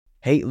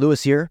Hey,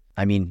 Lewis here.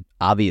 I mean,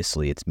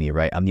 obviously it's me,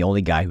 right? I'm the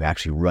only guy who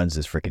actually runs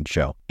this freaking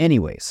show.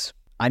 Anyways,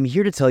 I'm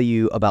here to tell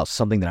you about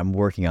something that I'm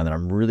working on that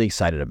I'm really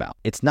excited about.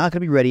 It's not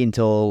going to be ready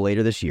until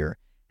later this year.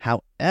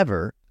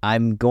 However,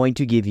 I'm going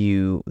to give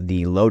you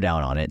the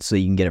lowdown on it so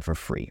you can get it for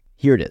free.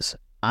 Here it is.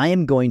 I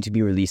am going to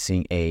be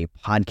releasing a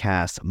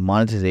podcast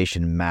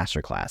monetization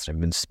masterclass. I've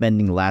been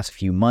spending the last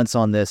few months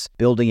on this,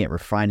 building it,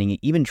 refining it,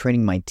 even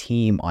training my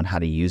team on how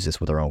to use this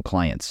with our own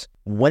clients.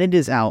 When it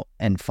is out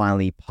and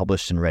finally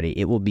published and ready,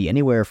 it will be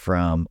anywhere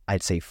from,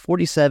 I'd say,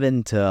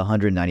 $47 to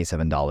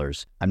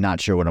 $197. I'm not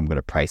sure what I'm going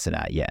to price it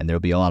at yet, and there'll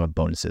be a lot of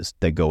bonuses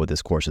that go with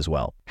this course as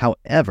well.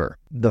 However,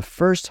 the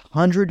first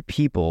 100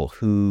 people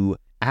who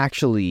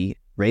actually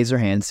raise their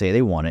hand, say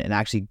they want it, and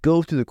actually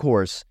go through the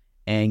course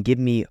and give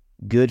me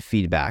good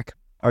feedback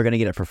are going to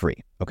get it for free,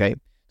 okay?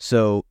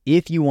 So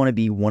if you want to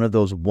be one of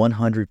those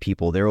 100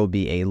 people, there will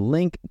be a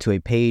link to a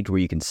page where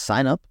you can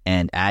sign up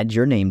and add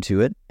your name to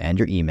it and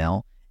your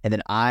email, and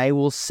then I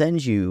will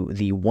send you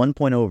the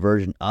 1.0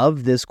 version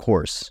of this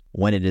course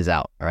when it is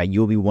out, all right?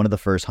 You'll be one of the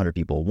first 100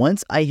 people.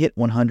 Once I hit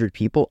 100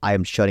 people, I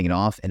am shutting it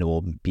off and it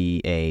will be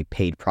a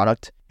paid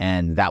product,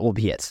 and that will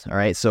be it, all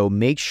right? So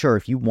make sure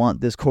if you want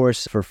this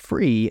course for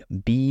free,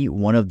 be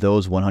one of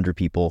those 100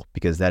 people,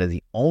 because that is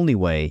the only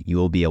way you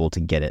will be able to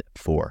get it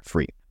for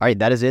free. All right,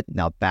 that is it.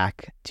 Now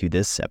back to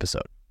this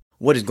episode.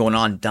 What is going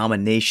on,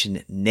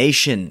 Domination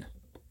Nation?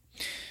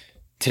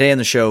 Today on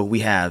the show, we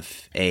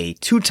have a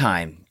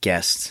two-time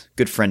guest,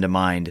 good friend of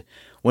mine,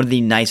 one of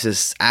the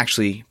nicest,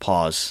 actually,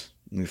 pause,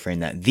 let me frame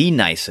that, the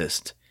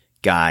nicest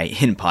guy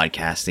in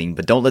podcasting,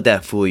 but don't let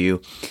that fool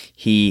you.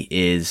 He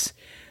is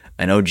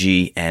an OG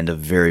and a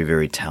very,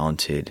 very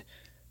talented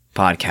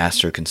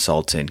podcaster,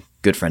 consultant,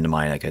 good friend of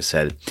mine, like I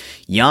said,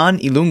 Jan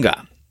Ilunga.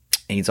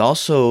 And he's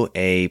also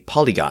a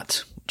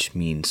polyglot, which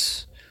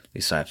means, at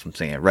least if I'm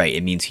saying it right,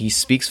 it means he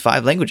speaks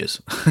 5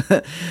 languages.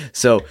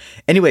 So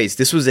anyways,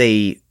 this was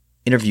a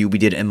interview we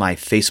did in my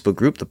Facebook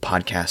group, the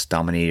Podcasters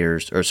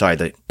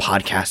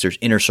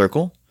Inner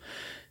Circle.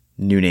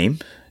 New name,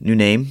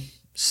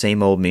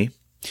 same old me,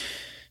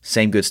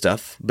 same good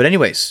stuff. But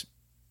anyways,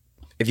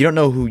 if you don't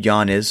know who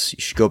Jan is, you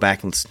should go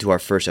back and listen to our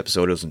first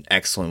episode. It was an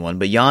excellent one.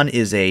 But Jan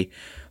is a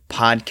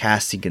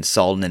podcasting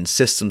consultant and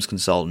systems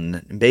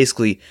consultant. And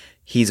basically,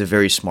 he's a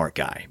very smart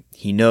guy.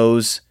 He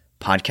knows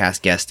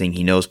podcast guesting.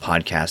 He knows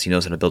podcasts. He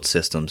knows how to build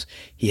systems.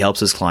 He helps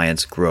his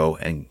clients grow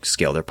and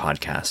scale their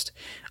podcast.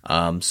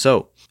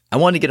 So I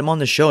wanted to get him on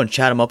the show and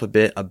chat him up a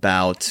bit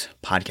about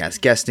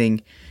podcast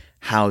guesting,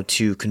 how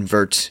to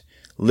convert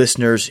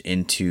listeners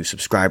into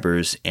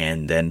subscribers,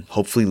 and then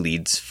hopefully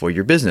leads for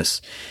your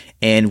business.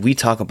 And we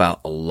talk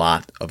about a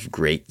lot of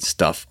great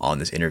stuff on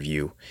this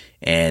interview,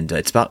 and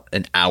it's about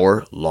an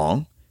hour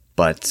long,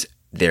 but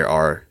there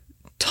are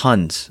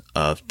tons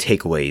of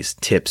takeaways,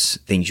 tips,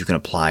 things you can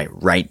apply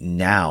right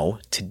now,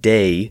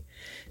 today,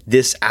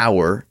 this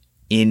hour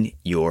in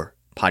your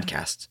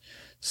podcast.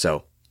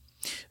 So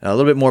a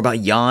little bit more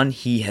about Jan.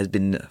 He has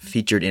been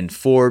featured in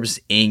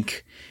Forbes,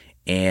 Inc.,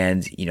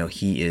 and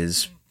he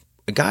is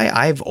a guy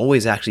I've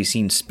always actually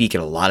seen speak at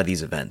a lot of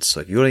these events.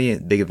 So if you go to any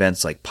big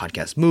events like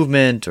Podcast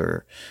Movement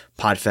or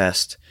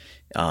Podfest,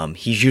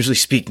 he's usually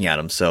speaking at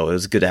them. So it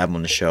was good to have him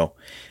on the show.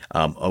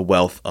 A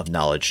wealth of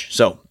knowledge.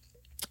 So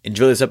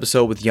enjoy this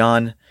episode with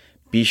Jan.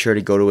 Be sure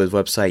to go to his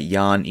website,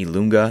 Jan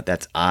Ilunga.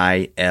 That's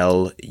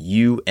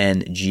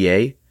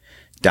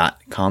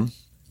ILUNGA.com.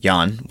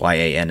 Jan,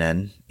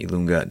 YANN,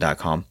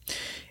 Ilunga.com.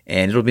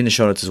 And it'll be in the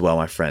show notes as well,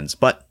 my friends.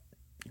 But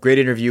great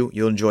interview.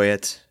 You'll enjoy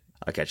it.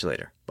 I'll catch you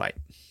later. Bye.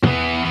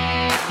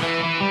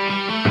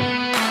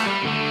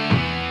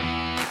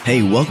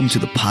 Hey, welcome to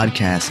the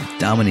Podcast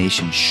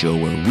Domination Show,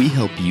 where we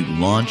help you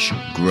launch,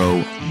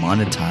 grow,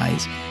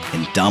 monetize,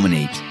 and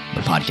dominate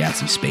the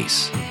podcasting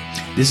space.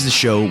 This is a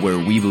show where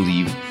we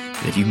believe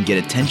that if you can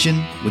get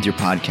attention with your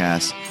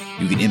podcast,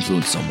 you can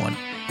influence someone.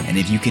 And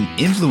if you can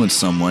influence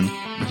someone,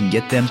 you can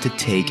get them to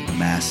take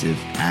massive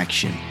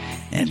action.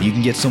 And if you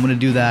can get someone to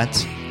do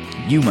that,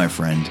 you, my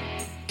friend,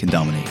 can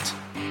dominate.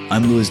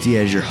 I'm Luis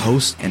Diaz, your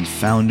host and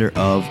founder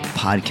of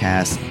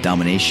Podcast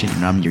Domination,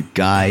 and I'm your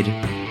guide.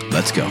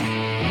 Let's go.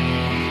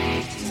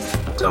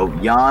 So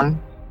Jan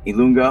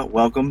Ilunga,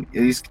 welcome.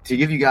 To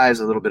give you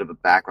guys a little bit of a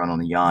background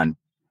on Jan,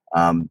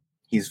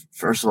 he's,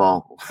 first of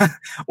all,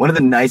 one of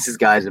the nicest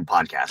guys in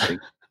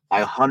podcasting.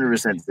 I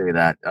 100% say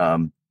that.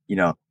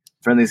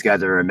 Friendliest guys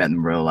I've ever met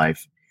in real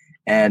life.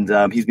 And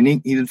he's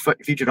been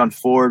featured on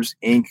Forbes,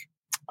 Inc.,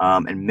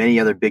 and many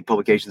other big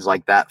publications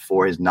like that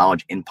for his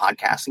knowledge in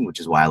podcasting, which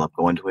is why I love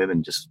going to him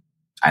and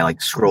I like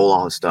scroll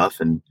all his stuff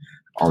and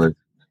all the.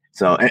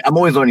 So I'm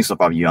always learning stuff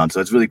about you, Jan. So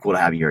it's really cool to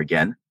have you here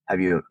again. Have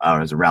you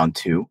as a round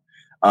 2.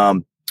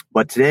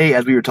 But today,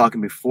 as we were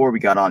talking before we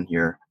got on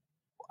here,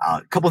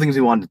 a couple of things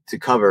we wanted to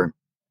cover,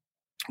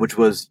 which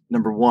was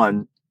number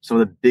 1,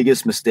 some of the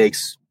biggest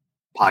mistakes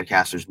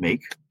podcasters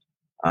make.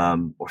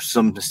 Or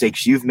some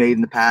mistakes you've made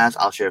in the past.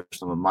 I'll share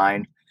some of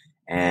mine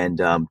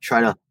and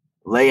try to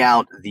lay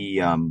out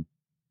the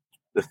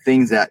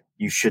things that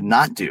you should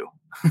not do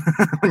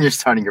when you're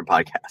starting your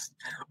podcast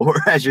or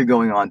as you're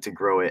going on to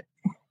grow it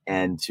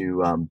and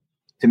to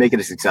make it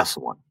a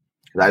successful one.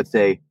 Because I would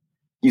say,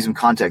 give some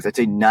context. I'd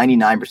say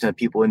 99% of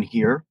people in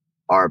here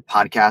are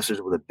podcasters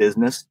with a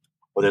business,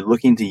 or they're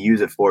looking to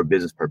use it for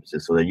business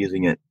purposes. So they're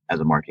using it as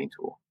a marketing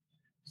tool.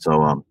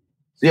 So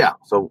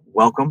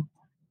welcome.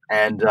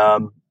 And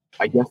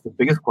I guess the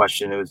biggest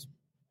question is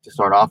to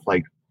start off,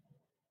 let's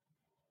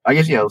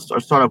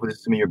start off with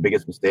some of your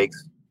biggest mistakes,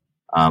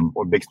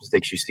 or biggest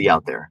mistakes you see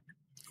out there.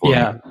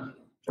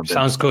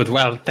 Sounds good.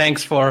 Well,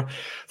 thanks for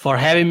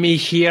having me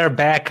here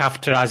back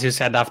after, as you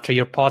said, after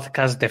your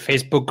podcast, the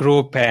Facebook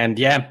group. And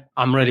yeah,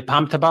 I'm really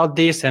pumped about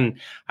this. And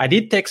I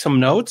did take some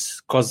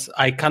notes because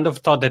I kind of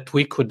thought that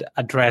we could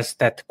address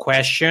that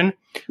question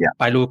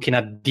by looking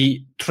at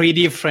the 3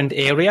 different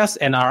areas,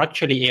 and are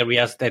actually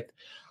areas that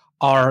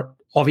are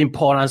of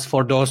importance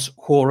for those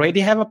who already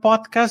have a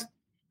podcast,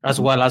 as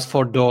well as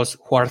for those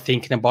who are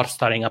thinking about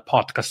starting a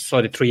podcast.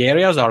 So the 3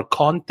 areas are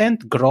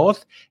content,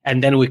 growth,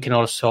 and then we can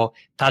also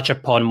touch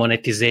upon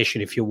monetization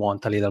if you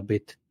want a little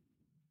bit.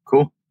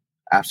 Cool.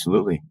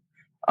 Absolutely.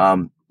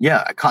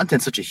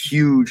 Content's such a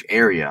huge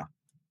area.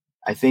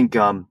 I think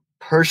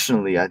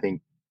personally,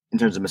 in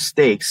terms of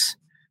mistakes,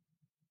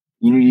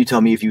 you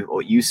tell me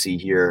what you see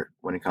here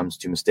when it comes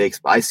to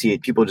mistakes, but I see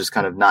people just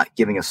kind of not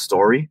giving a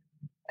story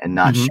and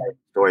not sharing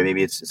a story.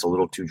 Maybe it's a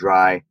little too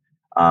dry.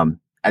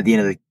 At the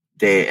end of the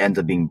day, it ends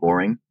up being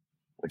boring,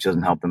 which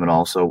doesn't help them at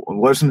all. So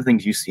what are some of the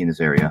things you see in this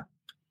area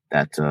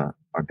that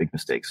are big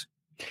mistakes?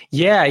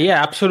 Yeah,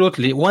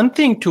 absolutely. One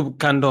thing to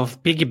kind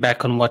of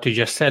piggyback on what you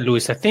just said,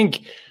 Luis, I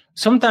think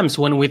sometimes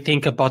when we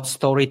think about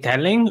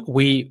storytelling,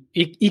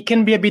 it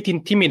can be a bit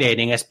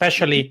intimidating,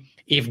 especially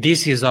if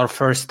this is our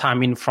first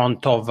time in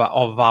front of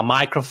a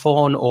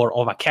microphone or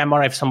of a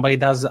camera, if somebody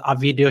does a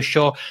video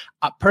show.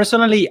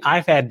 Personally,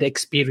 I've had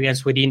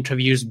experience with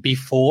interviews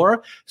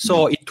before,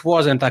 so it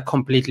wasn't a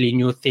completely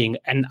new thing.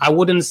 And I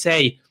wouldn't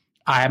say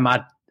I'm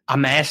a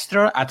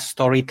master at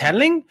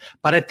storytelling,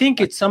 but I think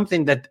it's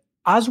something that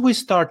as we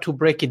start to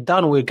break it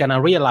down, we're going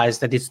to realize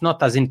that it's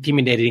not as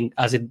intimidating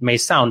as it may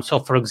sound. So,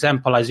 for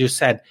example, as you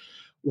said,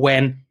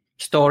 when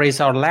stories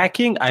are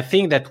lacking, I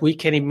think that we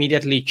can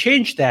immediately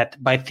change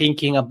that by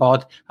thinking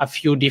about a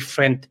few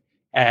different,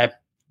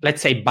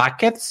 let's say,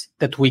 buckets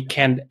that we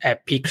can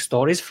pick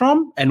stories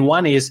from. And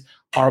one is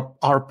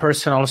our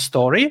personal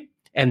story.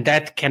 And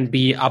that can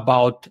be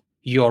about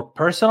your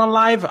personal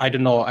life. I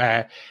don't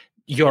know,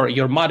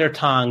 your mother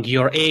tongue,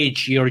 your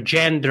age, your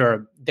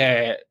gender,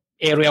 the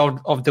area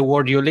of the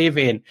world you live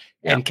in,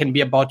 and can be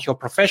about your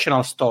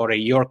professional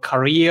story, your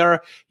career,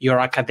 your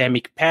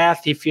academic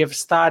path, if you have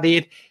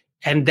studied.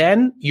 And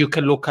then you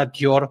can look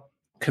at your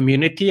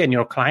community and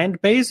your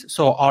client base.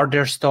 So are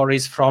there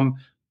stories from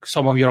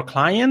some of your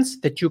clients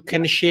that you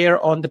can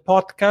share on the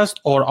podcast?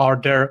 Or are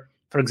there,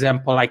 for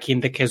example, like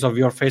in the case of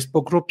your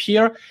Facebook group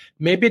here,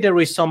 maybe there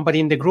is somebody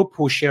in the group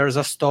who shares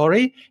a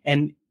story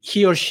and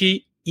he or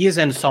she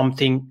isn't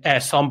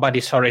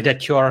somebody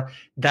that you're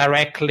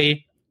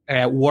directly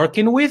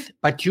working with,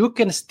 but you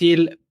can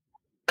still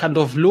kind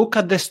of look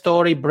at the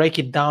story, break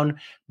it down,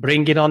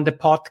 bring it on the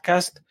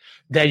podcast.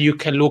 Then you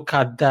can look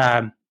at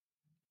the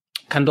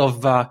kind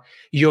of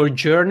your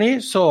journey.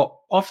 So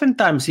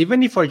oftentimes,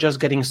 even if we're just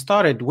getting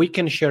started, we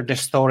can share the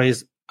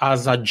stories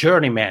as a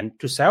journeyman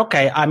to say,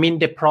 okay, I'm in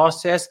the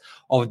process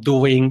of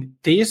doing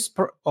this,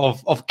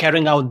 of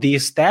carrying out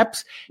these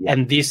steps,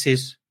 and this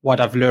is what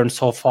I've learned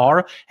so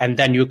far. And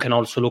then you can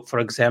also look, for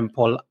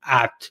example,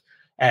 at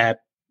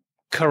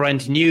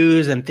current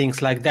news and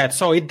things like that.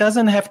 So it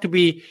doesn't have to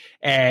be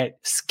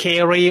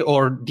scary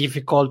or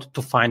difficult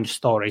to find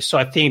stories. So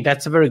I think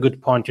that's a very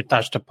good point you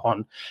touched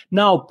upon.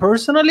 Now,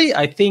 personally,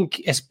 I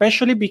think,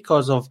 especially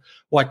because of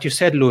what you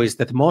said, Luis,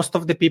 that most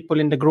of the people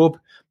in the group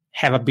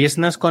have a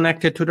business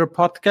connected to their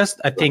podcast.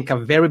 I think a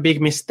very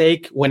big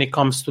mistake when it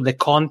comes to the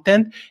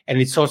content, and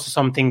it's also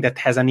something that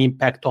has an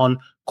impact on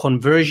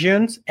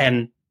conversions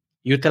and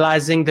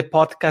utilizing the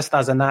podcast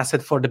as an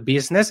asset for the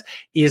business,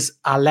 is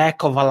a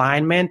lack of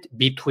alignment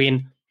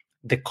between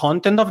the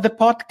content of the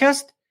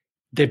podcast,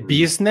 the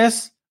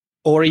business,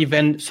 or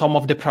even some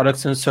of the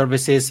products and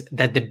services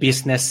that the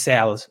business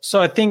sells.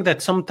 So I think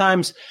that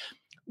sometimes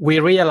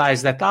we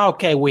realize that,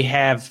 we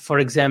have, for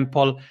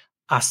example,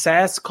 a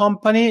SaaS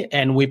company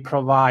and we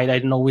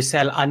provide, we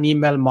sell an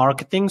email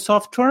marketing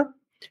software,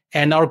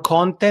 and our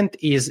content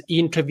is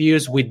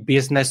interviews with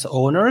business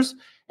owners.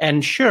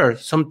 And sure,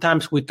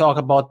 sometimes we talk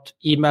about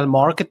email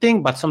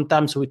marketing, but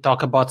sometimes we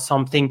talk about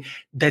something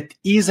that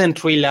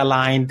isn't really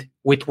aligned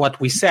with what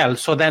we sell.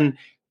 So then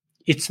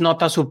it's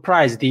not a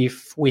surprise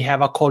if we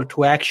have a call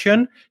to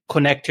action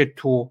connected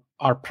to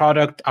our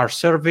product, our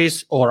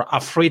service, or a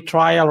free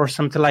trial or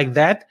something like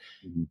that,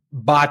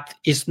 but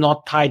it's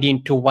not tied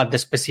into what the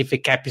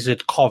specific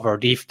episode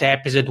covered. If the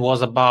episode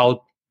was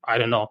about,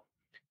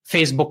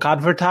 Facebook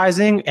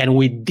advertising, and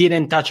we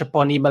didn't touch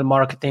upon email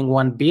marketing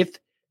one bit,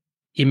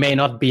 it may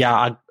not be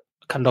a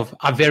kind of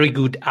a very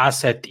good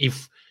asset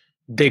if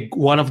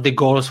one of the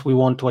goals we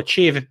want to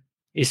achieve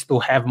is to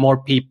have more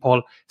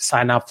people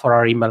sign up for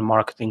our email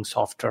marketing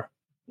software.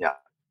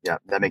 Yeah,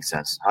 that makes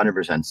sense.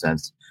 100%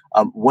 sense.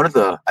 I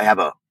have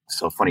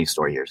So funny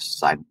story here.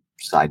 Side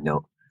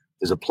note.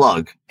 There's a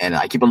plug, and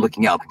I keep on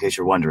looking up in case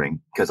you're wondering,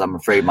 because I'm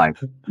afraid my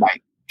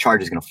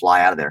charge is going to fly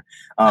out of there.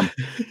 One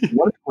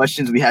of the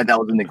questions we had that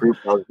was in the group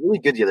that was really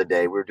good the other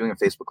day. We were doing a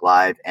Facebook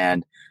Live,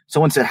 and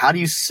someone said, "How do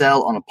you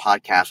sell on a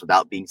podcast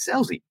without being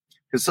salesy?"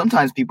 Because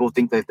sometimes people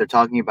think that if they're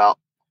talking about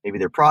maybe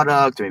their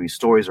product, or maybe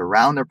stories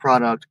around their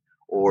product,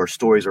 or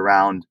stories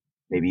around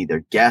maybe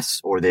their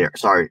guests, or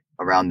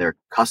around their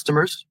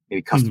customers,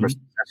 maybe customer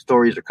success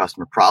stories or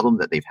customer problems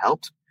that they've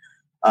helped.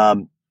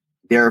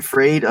 They're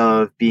afraid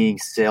of being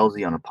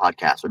salesy on a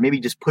podcast, or maybe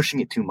just pushing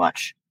it too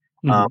much.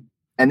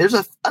 And there's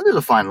a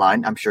fine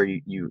line. I'm sure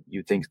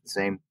you think the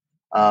same.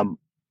 But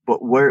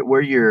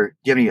do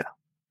you have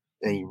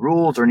any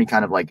rules or any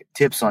kind of like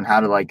tips on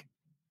how to like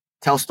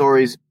tell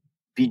stories,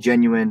 be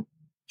genuine,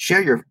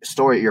 share your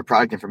story, your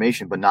product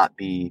information, but not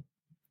be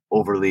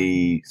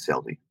overly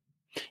salesy?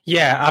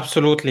 Yeah,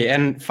 absolutely.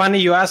 And funny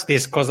you ask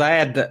this, because I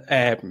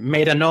had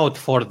made a note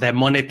for the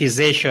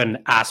monetization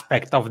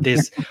aspect of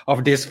this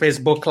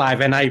Facebook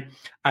Live, and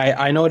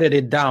I noted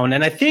it down.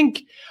 And I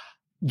think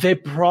the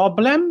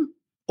problem,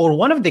 or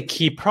one of the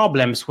key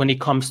problems when it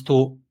comes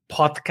to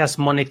podcast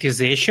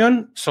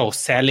monetization, so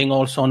selling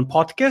also on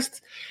podcasts,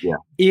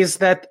 is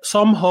that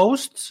some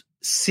hosts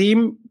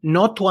seem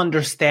not to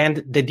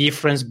understand the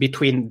difference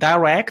between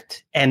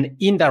direct and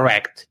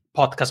indirect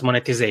podcast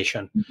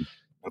monetization.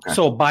 Okay.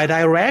 So by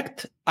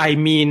direct, I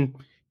mean,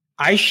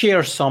 I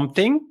share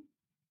something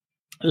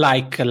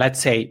like, let's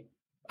say,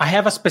 I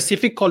have a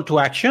specific call to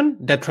action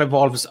that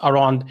revolves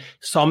around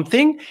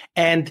something,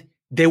 and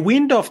the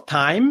window of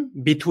time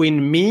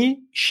between me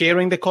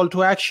sharing the call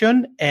to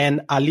action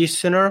and a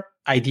listener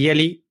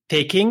ideally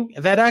taking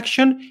that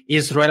action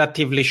is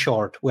relatively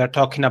short. We're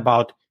talking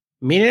about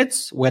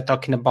minutes, we're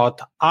talking about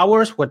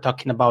hours, we're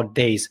talking about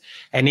days.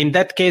 And in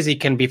that case,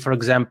 it can be, for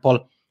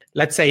example,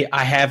 let's say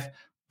I have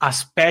a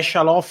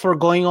special offer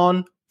going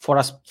on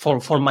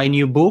for my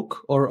new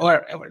book,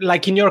 or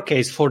like in your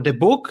case, for the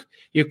book,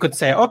 you could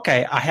say,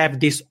 okay, I have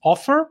this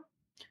offer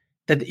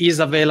that is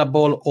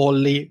available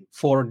only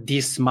for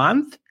this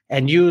month.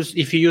 And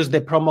if you use the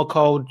promo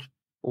code,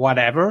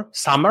 whatever,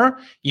 summer,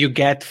 you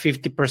get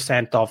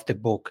 50% off the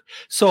book.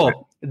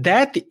 So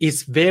that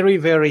is very,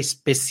 very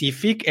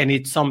specific. And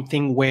it's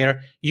something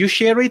where you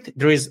share it.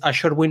 There is a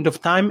short window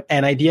of time,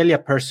 and ideally a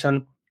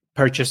person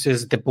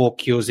purchases the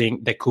book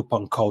using the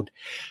coupon code.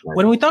 Right.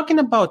 When we're talking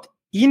about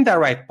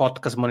indirect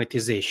podcast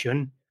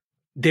monetization,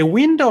 the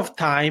window of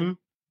time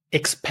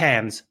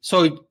expands.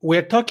 So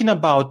we're talking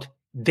about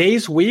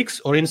days, weeks,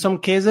 or in some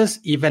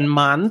cases, even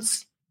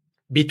months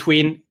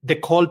between the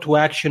call to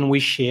action we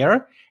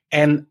share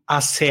and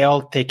a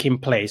sale taking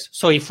place.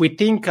 So if we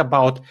think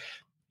about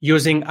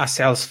using a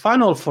sales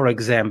funnel, for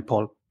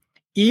example,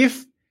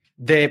 if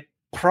the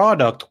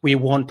product we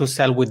want to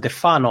sell with the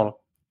funnel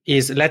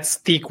is, let's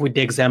stick with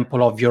the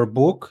example of your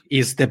book,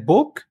 is the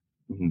book,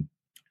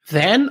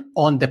 then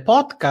on the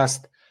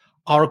podcast,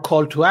 our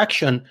call to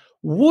action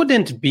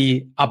wouldn't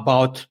be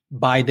about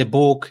buy the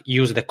book,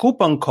 use the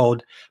coupon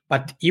code,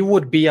 but it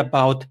would be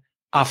about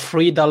a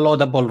free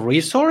downloadable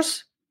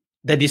resource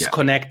that is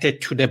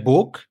connected to the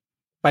book,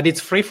 but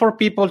it's free for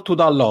people to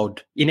download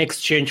in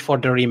exchange for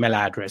their email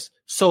address.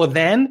 So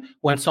then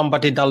when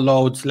somebody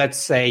downloads, let's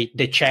say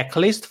the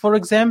checklist, for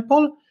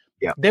example,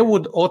 they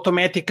would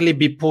automatically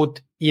be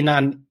put in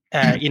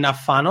a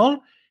funnel,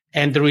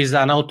 and there is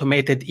an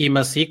automated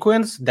email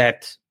sequence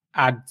that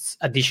adds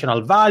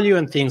additional value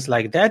and things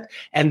like that,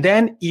 and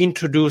then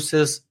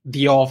introduces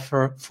the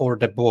offer for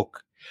the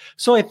book.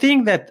 So I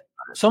think that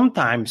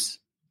sometimes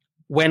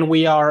when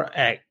we are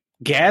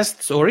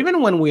guests, or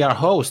even when we are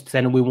hosts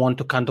and we want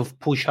to kind of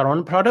push our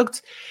own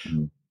products,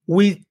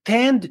 we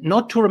tend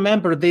not to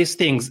remember these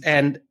things.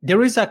 And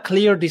there is a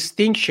clear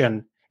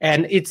distinction,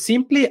 and it's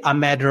simply a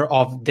matter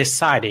of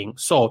deciding.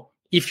 So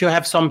if you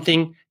have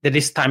something that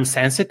is time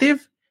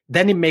sensitive,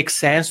 then it makes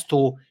sense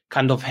to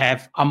kind of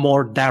have a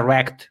more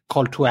direct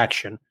call to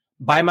action.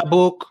 Buy my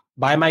book,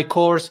 buy my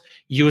course,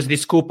 use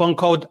this coupon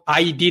code.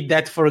 I did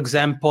that, for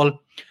example,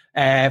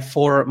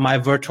 for my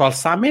virtual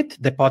summit,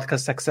 the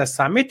Podcast Success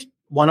Summit.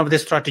 One of the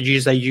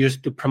strategies I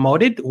used to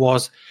promote it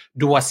was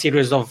do a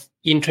series of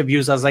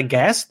interviews as a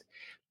guest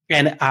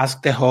and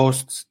ask the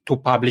hosts to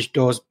publish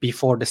those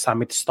before the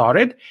summit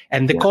started.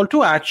 And the call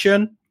to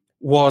action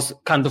was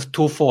kind of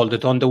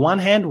twofold. On the one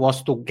hand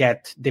was to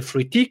get the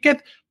free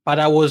ticket, but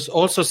I was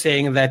also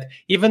saying that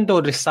even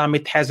though the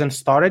summit hasn't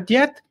started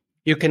yet,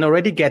 you can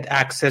already get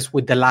access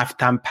with the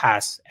lifetime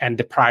pass, and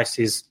the price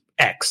is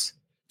X.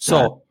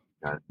 So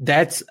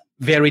that's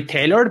very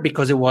tailored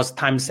because it was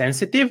time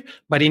sensitive.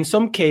 But in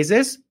some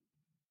cases,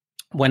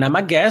 when I'm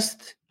a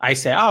guest, I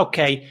say,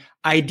 okay,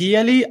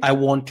 ideally, I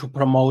want to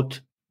promote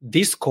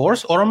this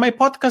course, or on my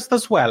podcast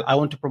as well. I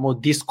want to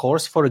promote this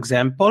course, for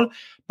example,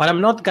 but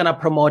I'm not going to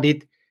promote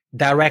it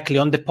directly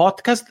on the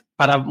podcast,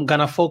 but I'm going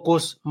to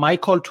focus my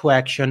call to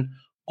action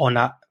on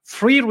a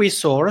free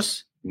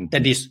resource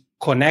that is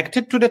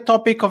connected to the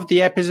topic of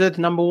the episode,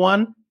 number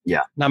one.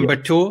 Number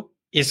two,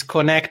 is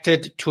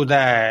connected to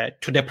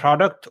the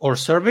product or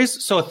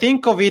service. So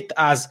think of it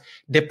as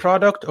the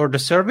product or the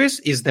service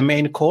is the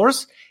main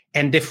course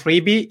and the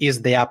freebie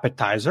is the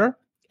appetizer.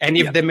 And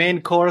if the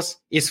main course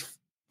is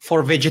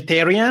for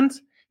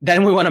vegetarians,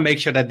 then we want to make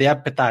sure that the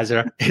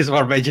appetizer is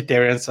for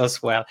vegetarians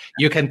as well.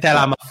 You can tell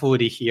I'm a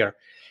foodie here.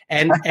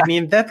 And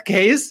in that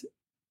case,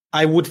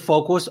 I would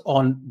focus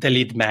on the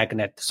lead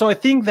magnet. So I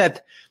think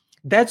that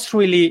that's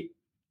really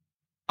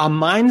a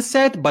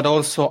mindset, but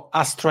also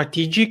a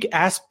strategic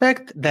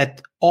aspect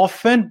that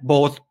often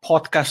both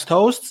podcast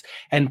hosts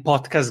and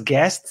podcast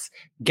guests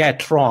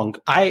get wrong.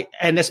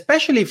 And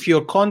especially if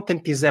your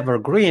content is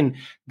evergreen,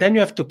 then you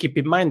have to keep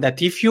in mind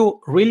that if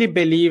you really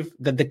believe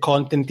that the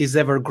content is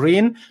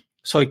evergreen,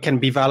 so it can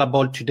be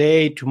available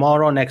today,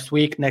 tomorrow, next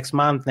week, next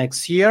month,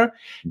 next year,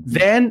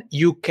 then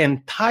you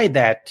can tie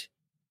that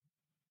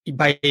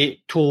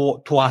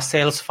to a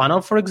sales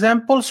funnel, for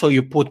example. So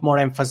you put more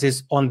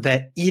emphasis on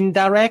the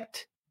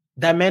indirect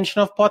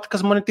dimension of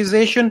podcast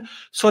monetization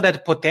so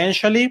that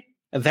potentially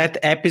that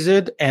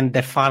episode and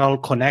the funnel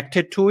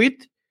connected to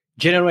it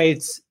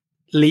generates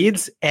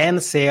leads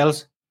and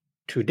sales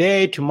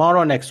today,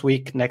 tomorrow, next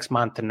week, next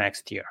month, and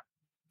next year.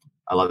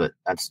 I love it.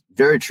 That's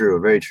very true.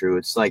 Very true.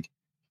 It's like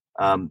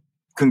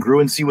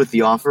congruency with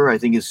the offer, I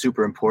think, is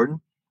super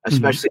important,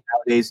 especially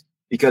nowadays,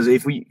 because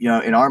if we,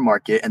 in our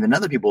market and then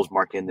other people's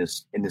market in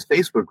this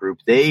Facebook group,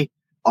 they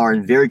are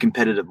in very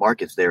competitive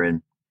markets. They're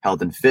in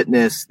health and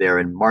fitness, they're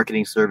in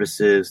marketing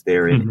services,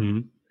 they're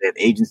in they have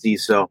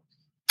agencies. So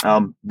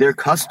their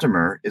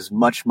customer is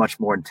much, much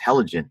more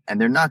intelligent,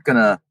 and they're not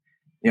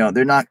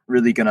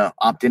really gonna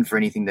opt in for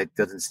anything that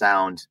doesn't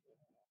sound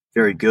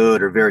very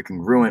good or very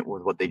congruent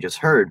with what they just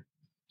heard.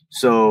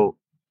 So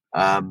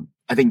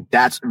I think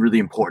that's really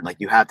important. Like,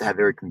 you have to have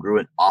very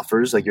congruent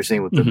offers, like you're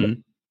saying with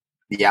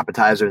the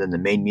appetizer and then the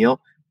main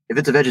meal. If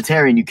it's a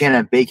vegetarian, you can't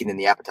have bacon in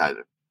the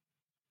appetizer.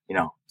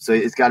 So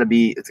it's gotta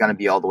be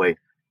all the way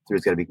through.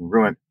 It's gotta be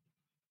congruent.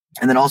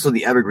 And then also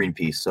the evergreen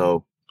piece.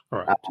 So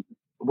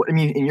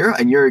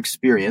in your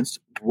experience,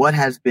 what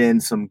has been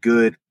some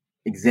good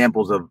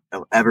examples of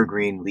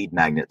evergreen lead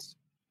magnets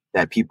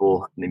that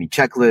people, maybe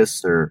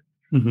checklists or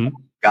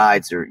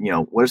guides, or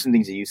what are some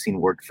things that you've seen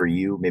work for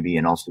you, maybe,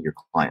 and also your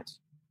clients?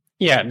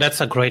 Yeah, that's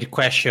a great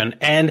question.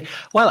 And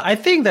well, I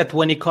think that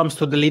when it comes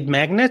to the lead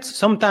magnets,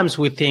 sometimes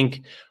we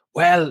think,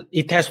 well,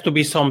 it has to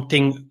be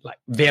something like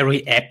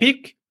very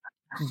epic,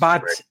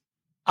 but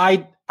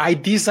I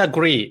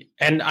disagree.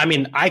 And I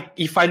mean,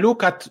 if I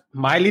look at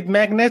my lead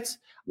magnets,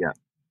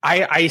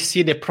 I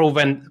see the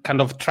proven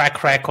kind of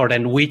track record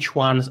and which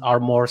ones are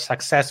more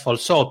successful.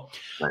 So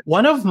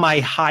one of my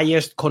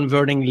highest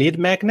converting lead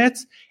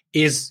magnets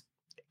is,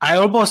 I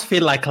almost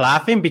feel like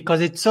laughing because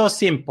it's so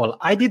simple.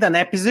 I did an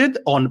episode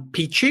on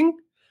pitching,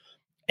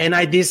 and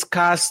I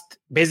discussed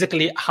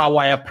basically how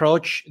I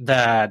approach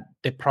the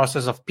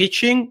process of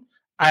pitching.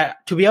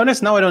 To be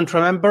honest, now I don't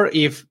remember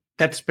if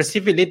that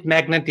specific lead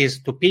magnet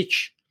is to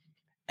pitch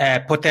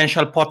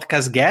potential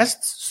podcast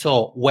guests,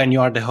 so when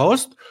you are the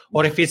host,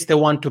 or if it's the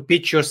one to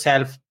pitch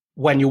yourself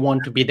when you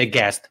want to be the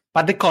guest.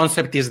 But the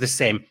concept is the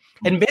same.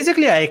 And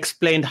basically, I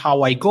explained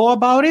how I go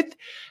about it,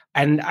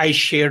 and I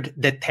shared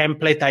the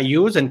template I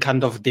use and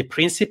kind of the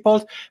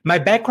principles. My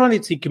background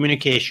is in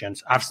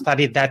communications. I've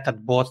studied that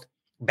at both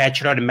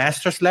bachelor and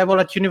master's level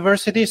at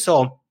university.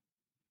 So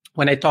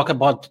when I talk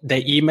about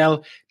the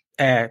email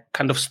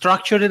kind of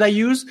structure that I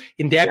use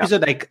in the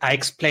episode, I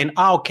explain,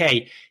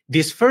 okay,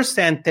 this first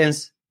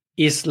sentence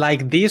is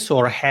like this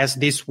or has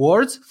these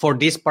words for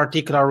this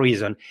particular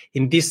reason.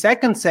 In this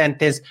second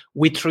sentence,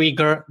 we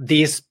trigger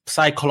this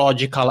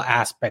psychological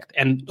aspect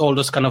and all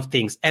those kind of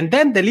things. And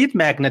then the lead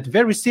magnet,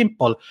 very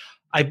simple.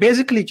 I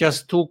basically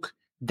just took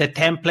the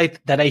template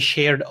that I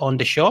shared on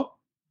the show,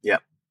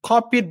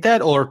 copied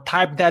that or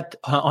typed that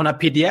on a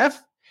PDF.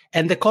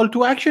 And the call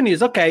to action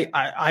is, okay,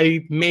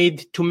 I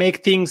made, to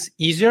make things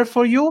easier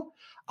for you,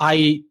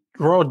 I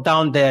wrote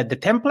down the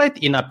template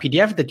in a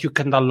PDF that you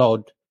can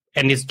download.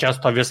 And it's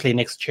just obviously in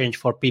exchange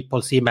for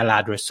people's email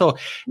address. So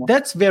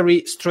that's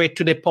very straight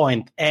to the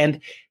point. And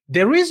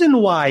the reason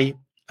why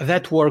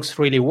that works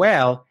really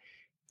well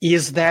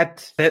is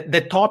that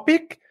the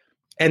topic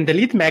and the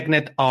lead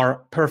magnet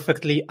are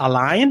perfectly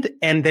aligned.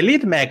 And the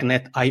lead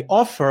magnet I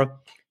offer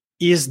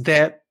is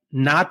the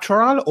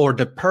natural or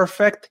the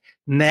perfect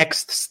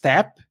next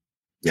step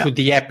to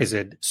the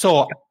episode.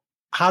 So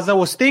as I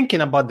was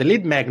thinking about the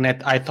lead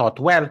magnet, I thought,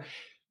 well,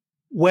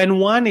 when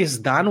one is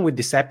done with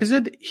this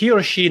episode, he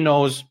or she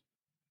knows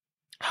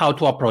how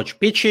to approach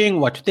pitching,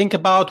 what to think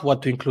about,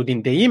 what to include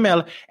in the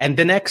email. And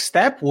the next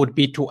step would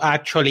be to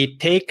actually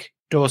take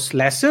those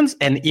lessons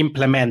and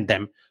implement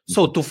them.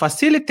 So to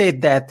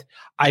facilitate that,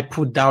 I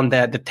put down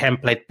the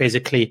template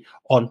basically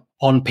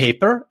on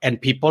paper,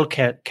 and people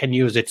can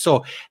use it.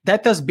 So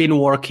that has been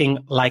working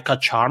like a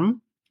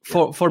charm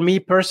for me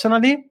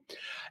personally.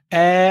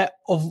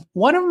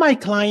 One of my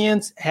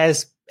clients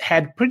has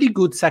had pretty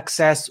good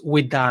success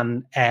with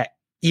an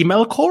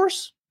email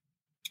course.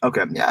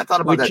 Okay. Yeah, I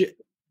thought about that.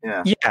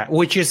 Yeah,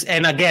 which is,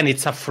 and again,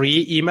 it's a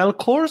free email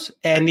course,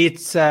 and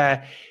it's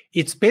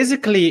it's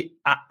basically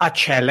a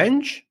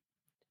challenge,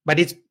 but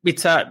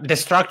the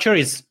structure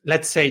is,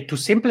 let's say, to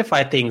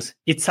simplify things,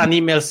 it's an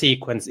email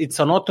sequence. It's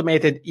an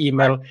automated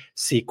email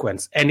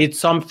sequence. And it's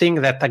something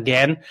that,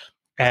 again,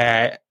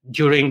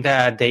 during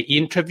the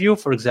interview,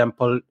 for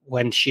example,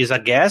 when she's a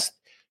guest,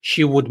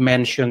 she would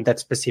mention that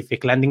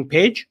specific landing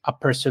page. A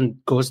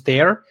person goes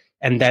there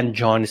and then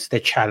joins the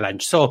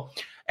challenge. So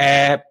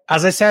as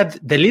I said,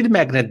 the lead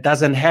magnet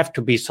doesn't have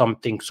to be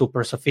something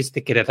super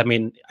sophisticated. I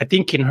mean, I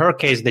think in her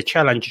case, the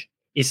challenge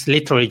is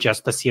literally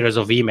just a series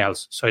of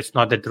emails. So it's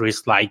not that there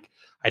is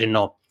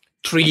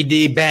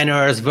 3D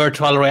banners,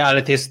 virtual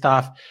reality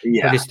stuff.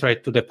 Yeah. Pretty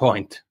straight to the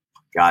point.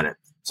 Got it.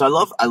 So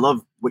I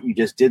love what you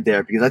just did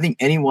there, because I think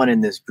anyone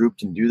in this group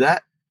can do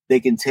that.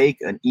 They can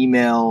take an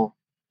email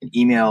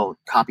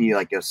copy,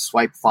 like a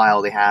swipe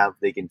file they have.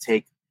 They can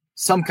take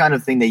some kind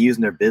of thing they use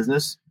in their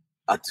business,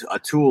 a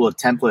tool, a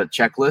template, a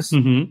checklist.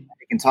 Mm-hmm.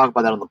 They can talk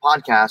about that on the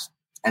podcast,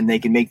 and they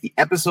can make the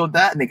episode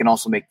that, and they can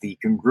also make the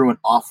congruent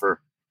offer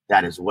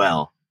that as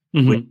well.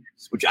 Mm-hmm.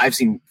 Which I've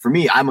seen. For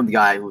me, I'm the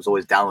guy who's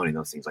always downloading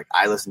those things. Like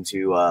I listen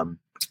to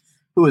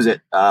who is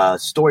it?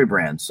 Story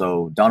Brand.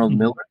 So Donald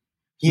Miller.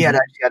 He had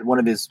actually had one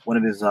of his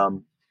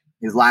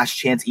last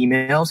chance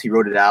emails. He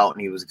wrote it out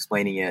and he was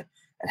explaining it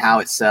and how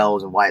it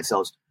sells and why it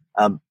sells.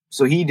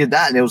 So he did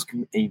that,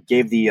 and he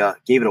gave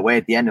it away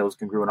at the end. It was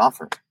congruent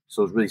offer.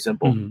 So it was really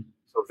simple. Mm-hmm.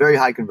 So very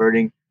high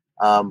converting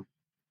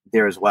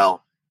there as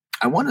well.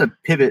 I wanted to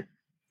pivot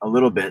a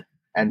little bit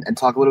and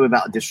talk a little bit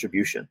about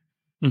distribution.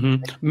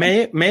 Mm-hmm.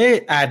 May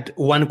I add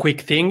one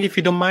quick thing, if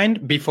you don't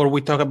mind, before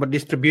we talk about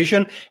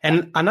distribution?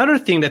 And another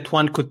thing that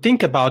one could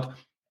think about,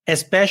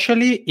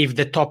 especially if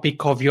the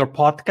topic of your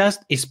podcast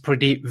is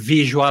pretty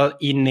visual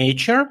in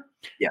nature,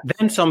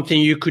 then something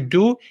you could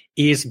do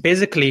is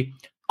basically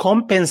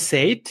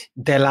compensate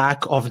the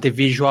lack of the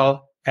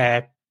visual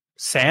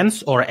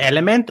sense or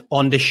element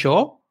on the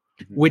show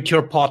with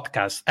your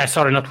podcast.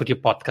 Not with your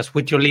podcast,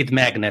 with your lead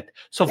magnet.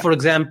 So, for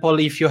example,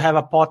 if you have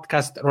a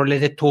podcast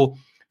related to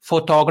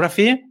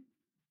photography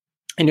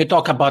and you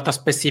talk about a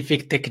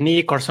specific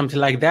technique or something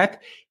like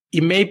that,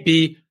 it may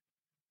be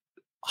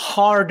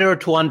harder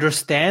to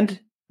understand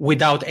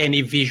without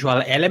any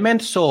visual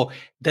element. So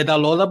the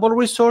downloadable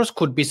resource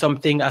could be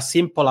something as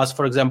simple as,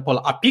 for example,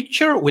 a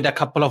picture with a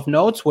couple of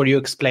notes where you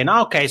explain,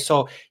 okay,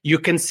 so you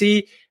can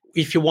see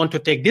if you want to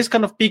take this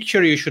kind of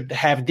picture, you should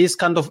have this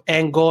kind of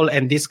angle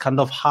and this kind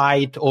of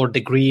height or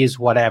degrees,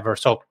 whatever.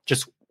 So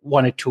just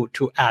wanted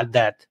to add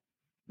that.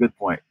 Good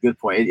point.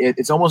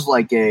 It's almost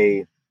like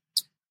a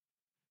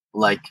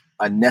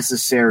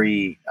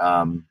necessary,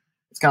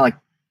 it's kind of like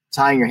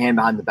tying your hand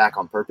behind the back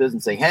on purpose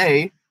and saying,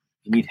 hey, if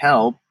you need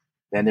help,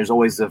 then there's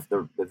always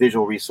the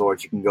visual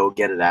resource. You can go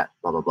get it at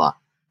blah, blah, blah.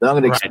 But I'm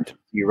going to explain to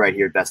you right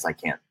here best I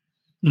can.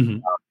 Mm-hmm.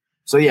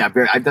 So yeah,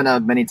 I've done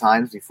that many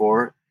times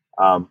before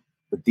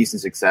with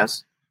decent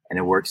success, and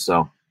it works.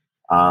 So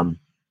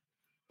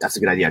that's a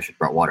good idea. I should have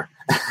brought water.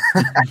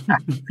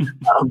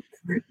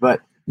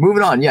 But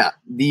moving on,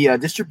 the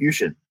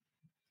distribution.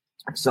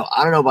 So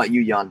I don't know about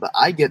you, Jan, but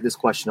I get this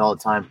question all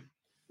the time,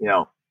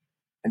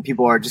 and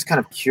people are just kind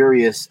of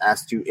curious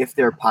as to if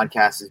their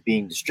podcast is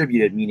being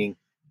distributed, meaning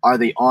are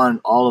they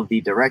on all of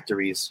the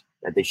directories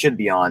that they should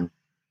be on,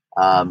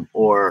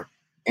 or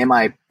am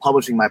I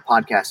publishing my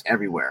podcast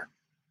everywhere?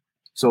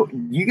 So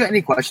you got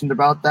any questions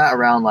about that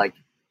around like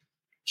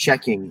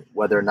checking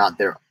whether or not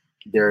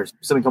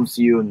something comes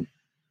to you and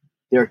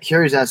they're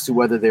curious as to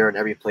whether they're in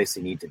every place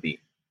they need to be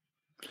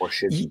or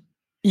should be?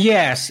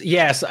 Yes.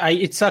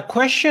 It's a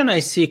question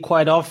I see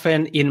quite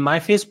often in my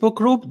Facebook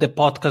group, the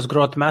Podcast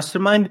Growth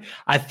Mastermind.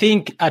 I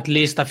think at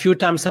least a few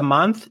times a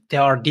month,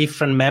 there are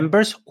different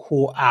members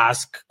who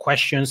ask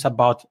questions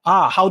about,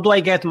 how do I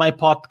get my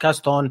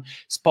podcast on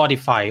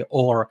Spotify?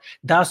 Or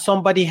does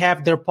somebody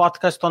have their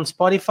podcast on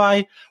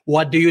Spotify?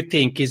 What do you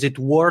think? Is it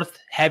worth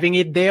having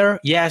it there?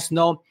 Yes,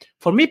 no.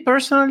 For me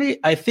personally,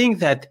 I think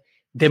that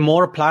the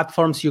more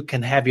platforms you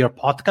can have your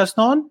podcast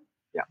on,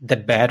 the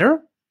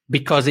better.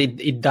 Because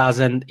it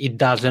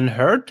doesn't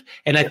hurt.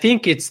 And I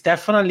think it's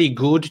definitely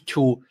good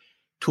to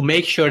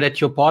make sure that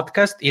your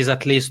podcast is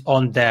at least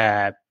on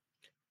the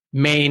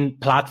main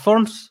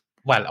platforms.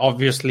 Well,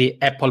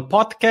 obviously Apple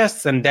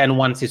Podcasts, and then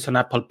once it's on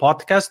Apple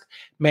Podcast,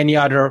 many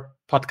other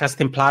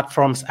podcasting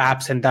platforms,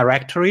 apps, and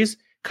directories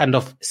kind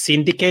of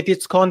syndicate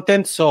its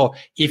content. So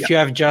if you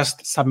have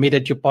just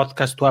submitted your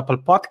podcast to Apple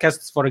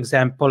Podcasts, for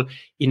example,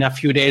 in a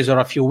few days or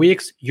a few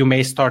weeks, you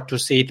may start to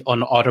see it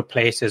on other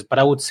places. But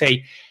I would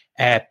say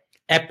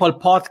Apple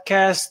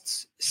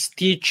Podcasts,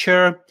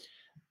 Stitcher,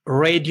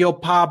 Radio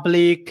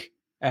Public,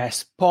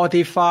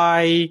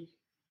 Spotify,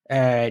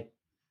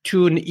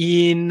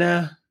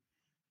 TuneIn,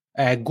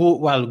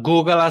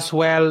 Google as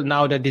well.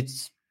 Now that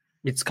it's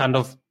kind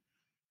of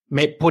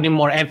putting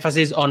more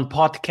emphasis on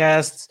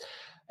podcasts.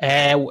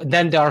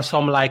 Then there are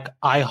some like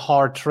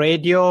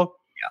iHeartRadio.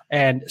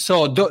 And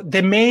so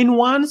the main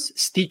ones,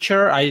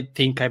 Stitcher, I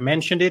think I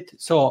mentioned it.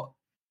 So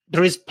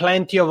there is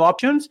plenty of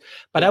options,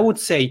 but I would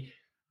say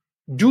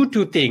do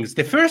two things.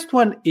 The first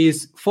one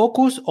is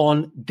focus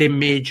on the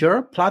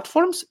major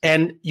platforms,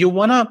 and you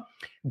want to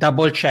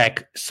double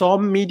check.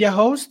 Some media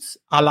hosts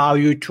allow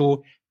you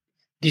to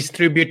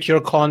distribute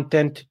your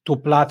content to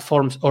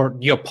platforms, or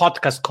your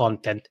podcast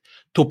content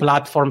to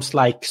platforms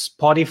like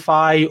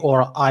Spotify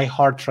or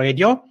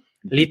iHeartRadio,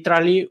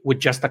 literally with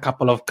just a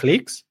couple of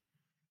clicks.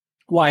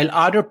 While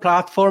other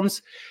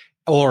platforms,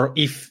 or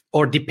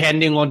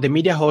depending on the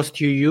media host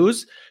you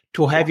use,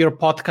 to have your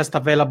podcast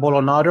available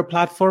on other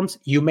platforms,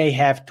 you may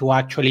have to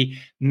actually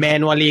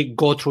manually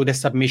go through the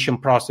submission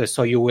process.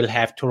 So you will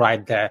have to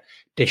write the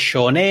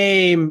show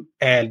name,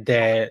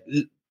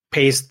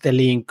 paste the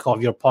link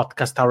of your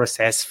podcast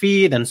RSS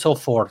feed, and so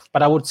forth.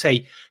 But I would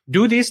say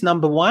do this,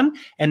 number one.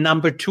 And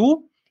number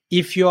two,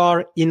 if you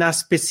are in a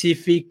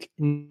specific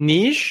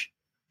niche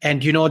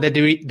and you know that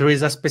there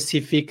is a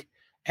specific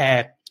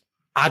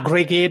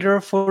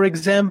aggregator, for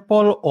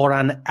example, or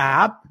an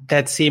app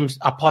that seems,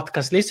 a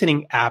podcast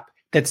listening app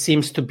that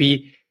seems to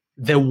be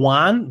the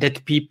one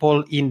that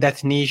people in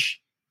that niche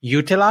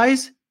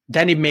utilize,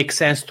 then it makes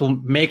sense to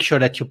make sure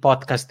that your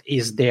podcast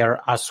is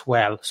there as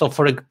well. So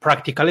for a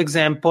practical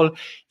example,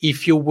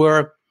 if you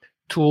were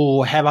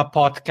to have a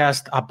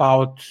podcast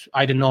about,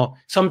 I don't know,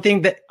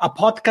 a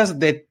podcast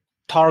that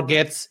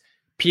targets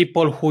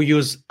people who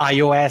use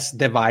iOS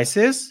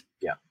devices,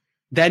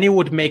 then it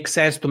would make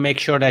sense to make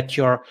sure that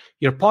your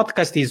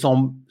podcast is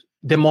on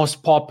the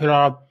most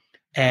popular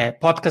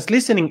podcast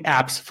listening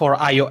apps for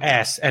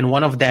iOS. And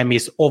one of them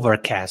is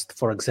Overcast,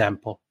 for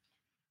example.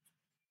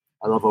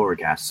 I love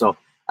Overcast. So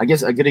I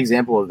guess a good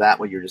example of that,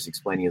 what you're just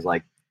explaining, is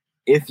like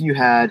if you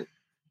had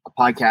a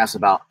podcast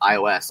about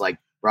iOS, like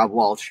Rob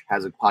Walsh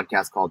has a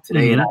podcast called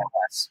Today in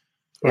iOS.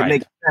 It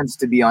makes sense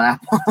to be on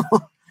Apple.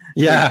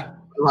 Yeah.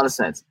 A lot of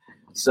sense.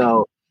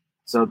 So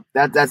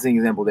that's an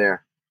example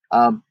there.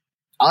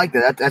 I like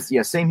that.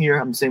 That's same here.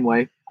 I'm the same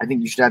way. I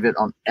think you should have it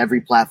on every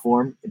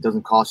platform. It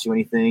doesn't cost you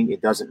anything.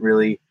 It doesn't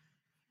really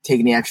take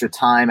any extra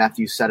time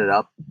after you set it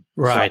up.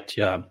 Right.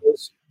 So,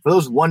 for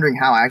those wondering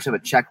how, I actually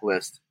have a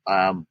checklist,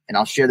 and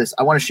I'll share this.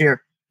 I want to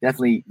share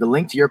definitely the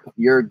link to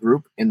your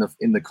group in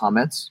the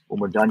comments when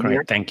we're done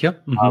here. Thank you.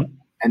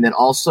 And then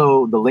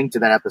also the link to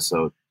that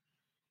episode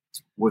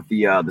with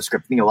the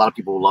script. I think a lot of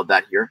people will love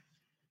that here.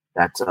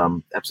 That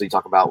episode you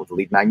talk about with the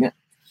lead magnet.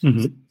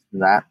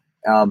 That.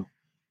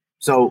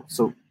 So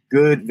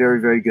good,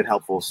 very, very good,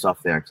 helpful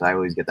stuff there. Because I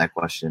always get that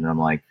question, and I'm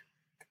like,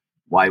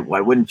 why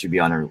wouldn't you be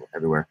on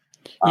everywhere?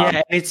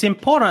 Yeah, it's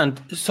important.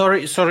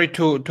 Sorry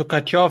to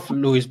cut you off,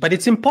 Luis, but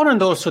it's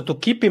important also to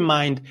keep in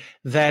mind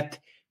that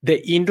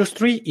the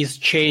industry is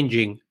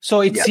changing.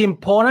 So it's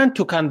important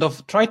to kind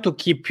of try to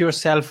keep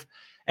yourself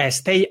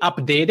stay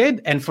updated.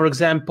 And for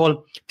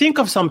example, think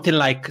of something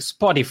like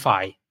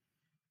Spotify.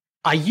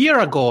 A year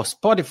and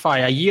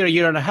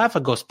a half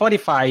ago,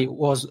 Spotify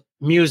was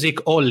music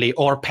only,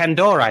 or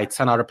Pandora, it's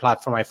another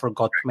platform I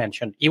forgot to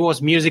mention. It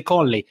was music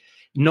only.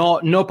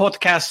 No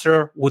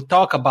podcaster would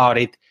talk about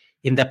it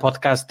in the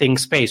podcasting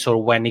space,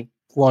 or when it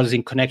was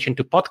in connection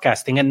to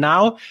podcasting. And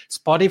now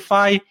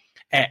Spotify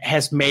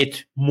has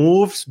made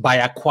moves by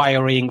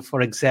acquiring, for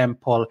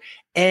example,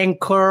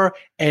 Anchor,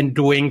 and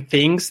doing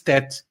things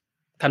that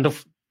kind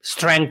of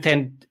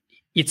strengthened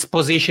its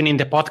position in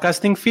the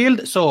podcasting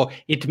field. So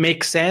it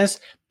makes sense.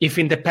 If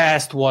in the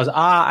past was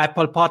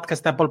Apple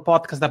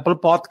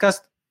Podcast,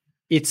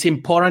 it's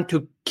important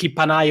to keep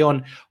an eye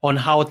on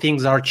how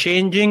things are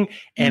changing,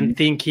 and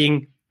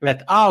thinking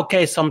that,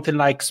 something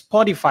like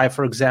Spotify,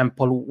 for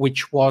example,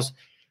 which was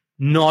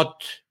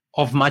not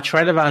of much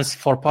relevance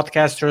for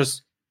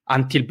podcasters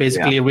until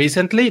basically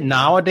recently.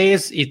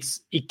 Nowadays,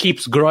 it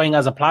keeps growing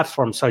as a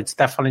platform. So it's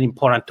definitely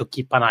important to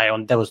keep an eye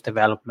on those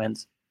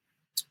developments.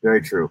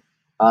 Very true.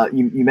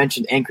 You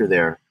mentioned Anchor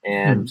there,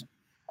 and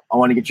I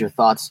want to get your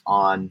thoughts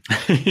on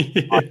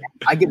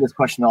I get this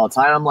question all the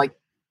time. I'm like,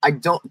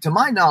 to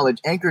my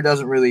knowledge, Anchor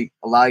doesn't really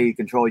allow you to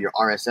control your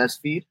RSS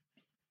feed.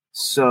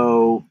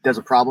 So there's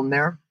a problem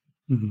there.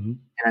 And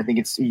I think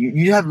it's,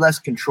 you have less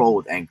control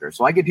with Anchor.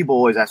 So I get people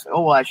always ask,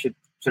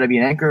 should I be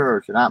an Anchor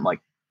or should I? I'm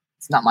like,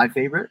 it's not my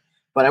favorite,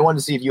 but I wanted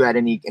to see if you had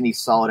any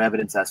solid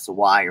evidence as to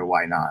why or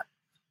why not.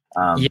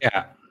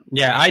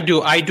 Yeah, I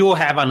do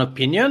have an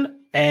opinion.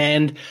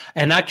 And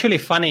actually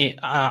funny,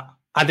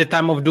 at the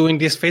time of doing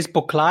this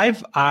Facebook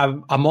Live,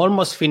 I'm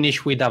almost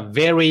finished with a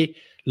very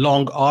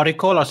long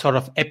article, a sort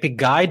of epic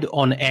guide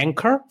on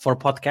Anchor for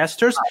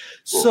podcasters.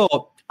 Cool.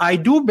 So I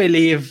do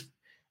believe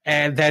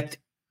that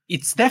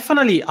it's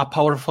definitely a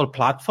powerful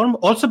platform,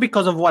 also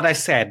because of what I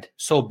said.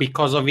 So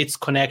because of its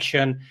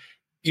connection,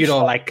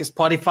 like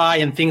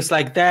Spotify and things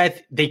like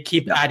that, they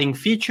keep adding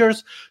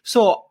features.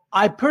 So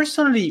I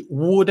personally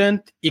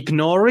wouldn't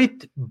ignore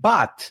it,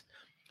 but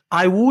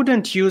I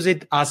wouldn't use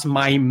it as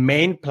my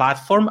main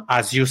platform,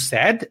 as you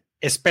said,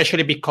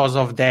 especially because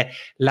of the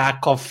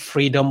lack of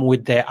freedom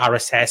with the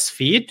RSS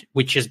feed,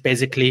 which is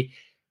basically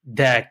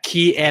the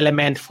key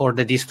element for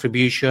the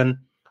distribution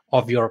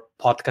of your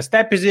podcast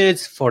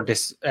episodes, for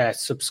this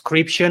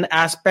subscription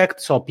aspect,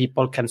 so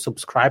people can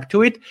subscribe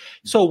to it.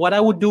 So what I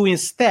would do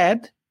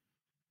instead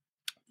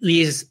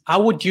is I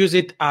would use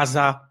it as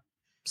a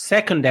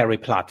secondary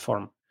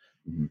platform.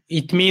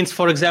 It means,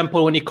 for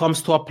example, when it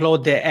comes to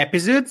upload the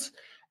episodes,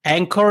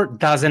 Anchor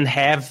doesn't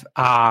have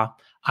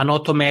an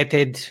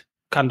automated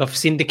kind of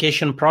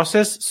syndication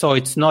process. So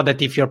it's not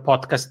that if your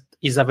podcast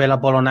is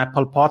available on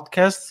Apple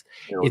Podcasts,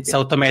 it's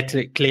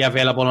automatically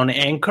available on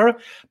Anchor.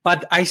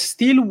 But I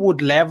still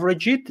would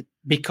leverage it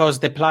because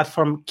the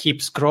platform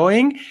keeps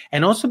growing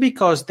and also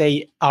because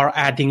they are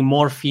adding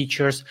more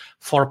features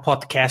for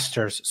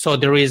podcasters. So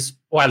there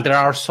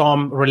are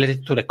some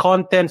related to the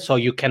content, so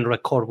you can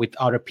record with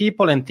other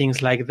people and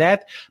things like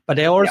that. But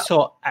they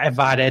also have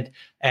added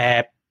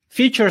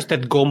features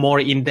that go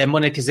more in the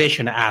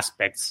monetization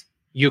aspects.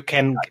 You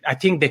can, I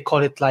think they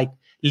call it like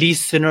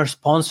listener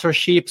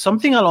sponsorship,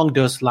 something along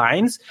those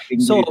lines.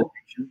 So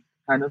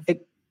kind of.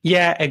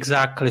 Yeah,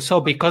 exactly.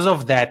 So because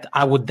of that,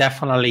 I would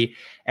definitely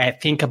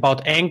think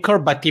about Anchor.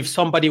 But if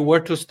somebody were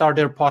to start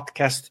their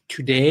podcast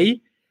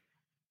today,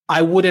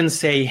 I wouldn't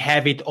say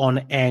have it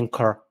on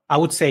Anchor. I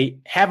would say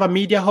have a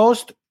media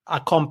host, a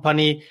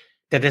company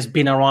that has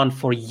been around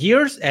for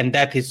years, and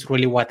that is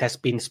really what has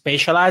been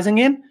specializing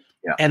in.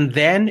 Yeah. And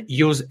then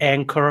use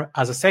Anchor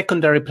as a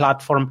secondary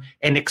platform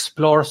and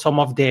explore some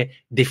of the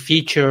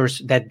features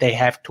that they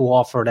have to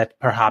offer that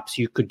perhaps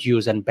you could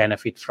use and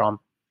benefit from.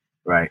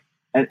 Right.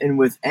 And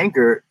with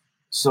Anchor,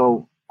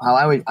 so how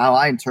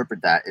I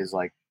interpret that is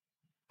like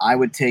I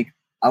would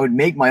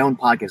make my own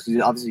podcast,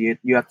 because obviously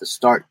you have to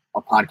start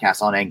a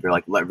podcast on Anchor,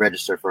 like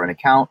register for an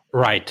account,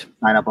 right?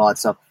 Sign up, all that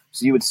stuff.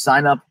 So you would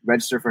sign up,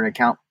 register for an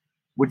account.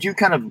 Would you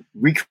kind of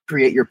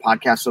recreate your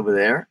podcast over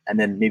there and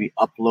then maybe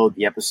upload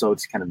the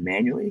episodes kind of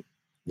manually? Is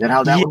that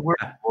how that would work?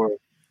 Or,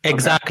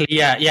 exactly.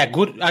 Okay. Yeah.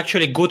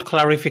 Good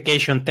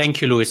clarification.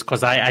 Thank you, Luis,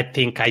 because I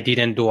think I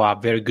didn't do a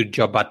very good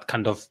job at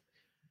kind of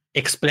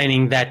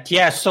explaining that.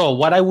 Yeah. So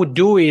what I would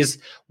do is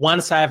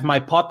once I have my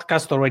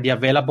podcast already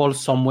available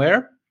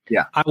somewhere,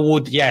 I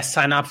would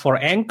sign up for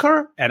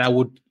Anchor and I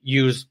would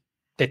use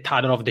the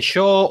title of the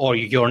show or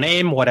your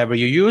name, whatever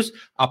you use,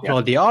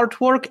 upload the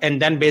artwork,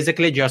 and then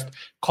basically just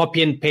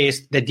copy and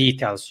paste the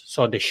details.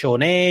 So the show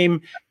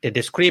name, the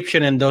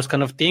description, and those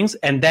kind of things.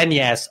 And then,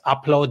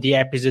 upload the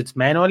episodes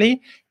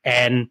manually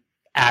and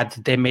add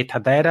the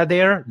metadata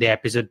there, the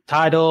episode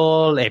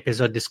title,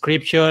 episode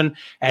description.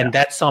 And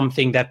that's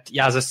something that,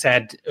 as I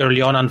said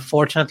early on,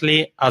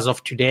 unfortunately, as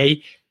of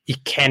today,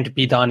 it can't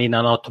be done in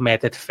an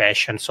automated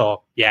fashion.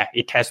 So,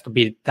 it has to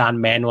be done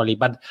manually.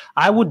 But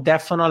I would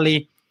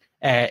definitely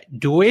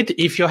do it.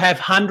 If you have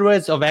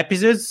hundreds of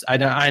episodes, I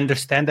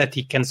understand that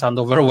it can sound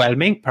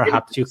overwhelming.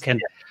 Perhaps you can,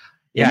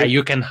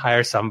 you can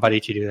hire somebody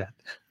to do that.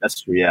 That's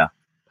true. Yeah,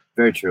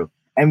 very true.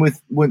 And with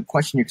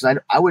question you, because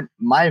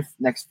my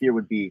next fear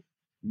would be,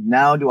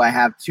 now do I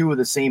have two of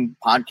the same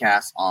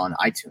podcasts on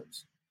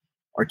iTunes,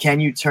 or can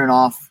you turn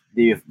off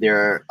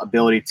their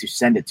ability to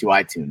send it to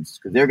iTunes?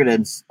 Because they're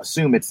going to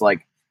assume it's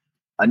like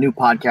a new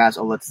podcast.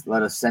 Oh,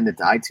 let us send it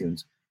to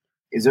iTunes.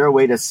 Is there a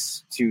way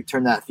to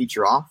turn that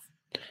feature off?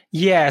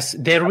 Yes,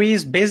 there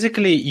is.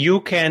 Basically, you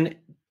can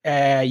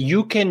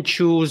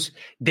choose.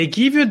 They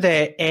give you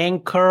the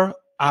Anchor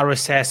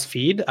RSS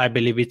feed, I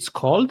believe it's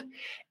called,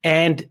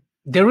 and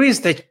there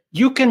is that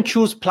you can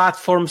choose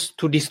platforms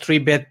to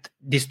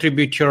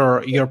distribute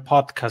your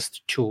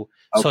podcast to.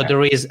 Okay. So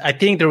I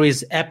think there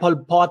is Apple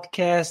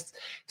Podcasts,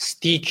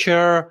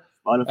 Stitcher,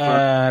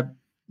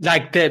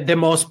 like the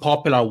most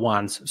popular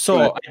ones. So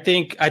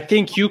right. I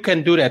think you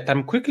can do that.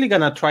 I'm quickly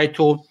gonna try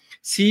to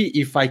see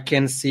if I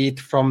can see it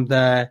from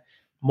the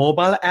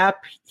mobile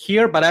app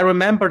here. But I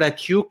remember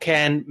that you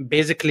can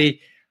basically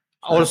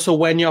also,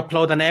 when you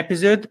upload an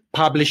episode,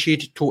 publish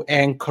it to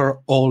Anchor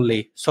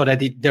only, so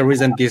that there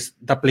isn't this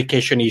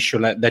duplication issue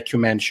that you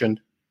mentioned.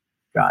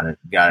 Got it.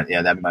 Yeah,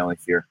 that'd be my only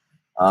fear.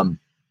 And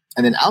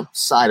then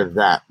outside of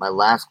that, my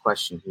last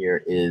question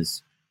here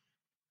is,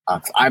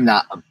 I'm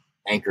not an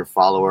Anchor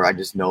follower. I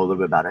just know a little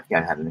bit about it. I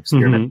think I had an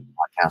experiment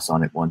podcast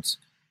on it once.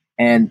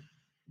 And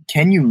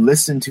can you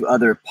listen to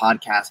other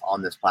podcasts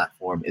on this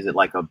platform? Is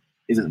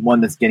it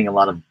one that's getting a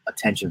lot of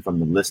attention from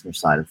the listener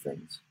side of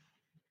things?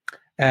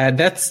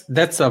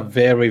 That's a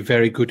very,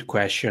 very good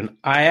question.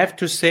 I have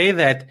to say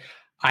that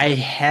I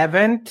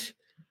haven't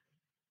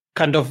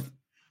kind of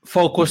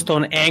focused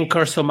on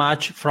Anchor so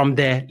much from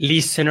the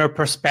listener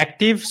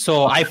perspective.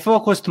 So I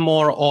focused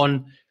more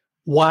on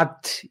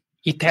what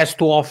it has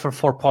to offer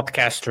for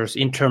podcasters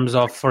in terms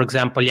of, for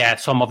example,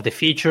 some of the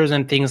features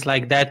and things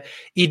like that.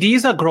 It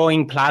is a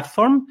growing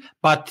platform,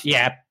 but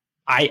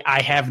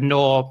I have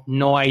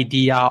no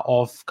idea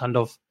of kind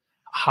of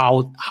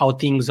how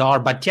things are.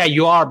 But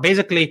you are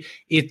basically,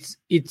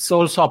 it's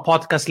also a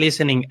podcast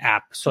listening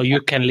app. So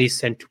you can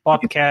listen to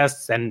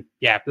podcasts and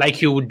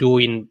like you would do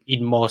in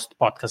most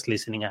podcast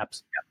listening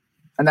apps. Yeah.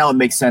 And that would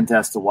make sense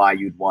as to why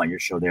you'd want your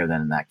show there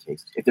then in that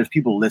case. If there's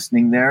people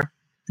listening there,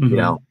 you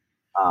know,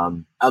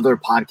 other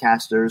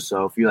podcasters.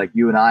 So if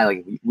you and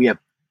I, we have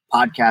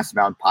podcasts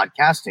around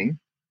podcasting,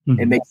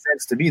 it makes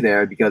sense to be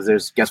there because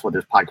there's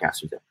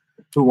podcasters there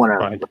who want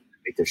to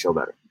make their show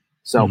better.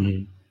 So,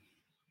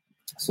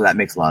 so that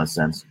makes a lot of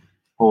sense.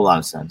 Whole lot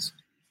of sense.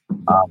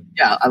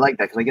 I like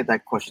that because I get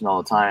that question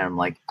all the time. I'm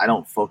like, I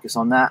don't focus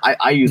on that.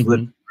 I use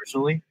Libsyn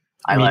personally.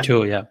 Me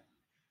too. Yeah.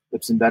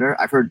 Libsyn better.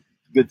 I've heard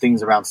good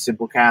things around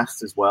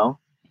Simplecast as well.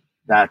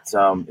 That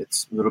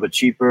it's a little bit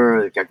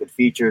cheaper. They've got good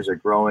features. They're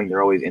growing.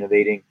 They're always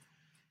innovating.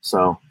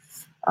 So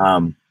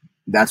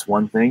that's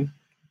one thing.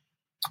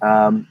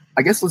 I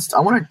guess I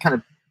want to kind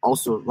of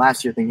also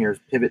last year thing here is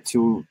pivot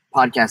to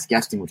podcast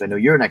guesting, which I know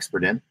you're an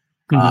expert in.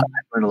 I've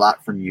learned a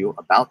lot from you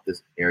about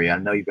this area. I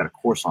know you've got a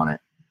course on it.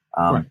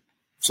 Right.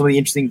 Some of the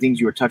interesting things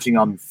you were touching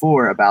on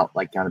before about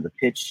like kind of the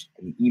pitch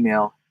and the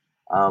email.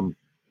 But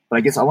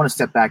I guess I want to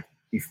step back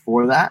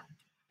before that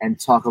and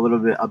talk a little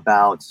bit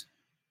about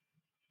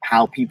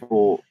how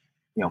people,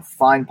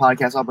 find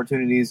podcast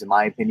opportunities. In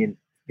my opinion,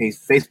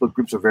 Facebook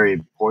groups are very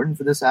important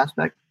for this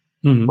aspect.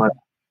 Mm-hmm. But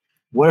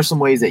what are some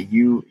ways that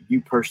you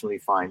personally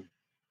find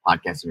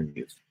podcast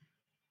interviews?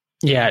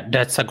 Yeah,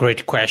 that's a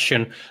great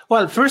question.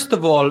 Well, first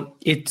of all,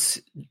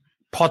 it's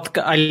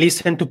I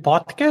listen to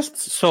podcasts.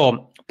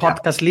 So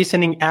podcast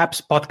listening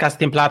apps,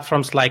 podcasting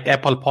platforms like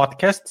Apple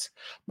Podcasts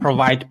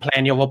provide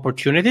plenty of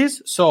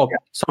opportunities. So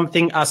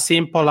something as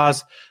simple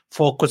as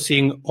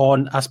focusing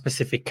on a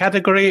specific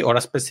category or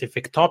a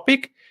specific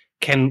topic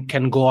can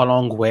go a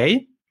long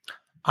way.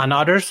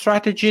 Another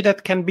strategy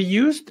that can be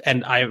used,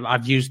 and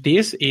I've used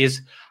this,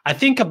 is I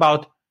think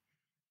about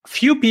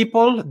few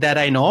people that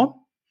I know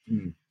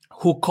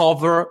who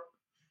cover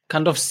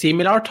kind of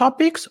similar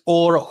topics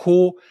or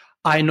who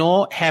I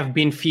know have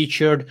been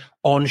featured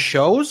on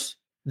shows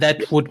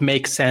that would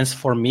make sense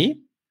for me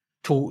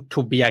to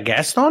be a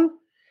guest on.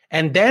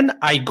 And then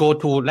I go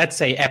to, let's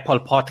say, Apple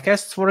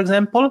Podcasts, for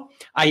example.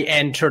 I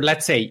enter,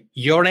 let's say,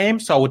 your name.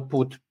 So I would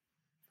put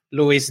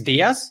Luis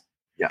Diaz.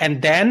 Yeah.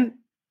 And then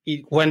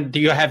when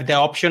you have the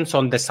options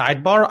on the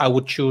sidebar, I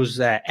would choose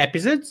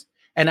episodes.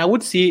 And I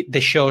would see the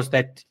shows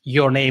that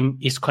your name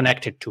is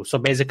connected to. So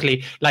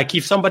basically, like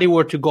if somebody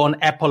were to go on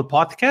Apple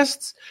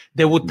Podcasts,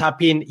 they would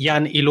tap in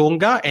Jan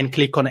Ilunga and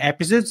click on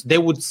episodes. They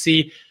would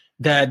see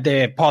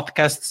the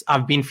podcasts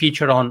I've been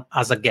featured on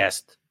as a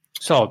guest.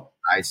 So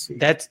I see.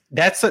 That's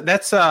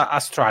a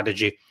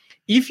strategy.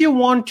 If you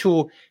want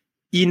to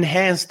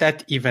enhance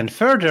that even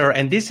further,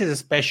 and this is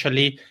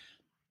especially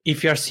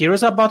if you're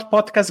serious about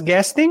podcast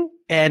guesting,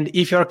 and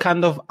if you're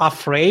kind of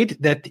afraid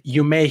that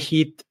you may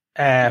hit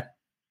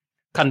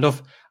kind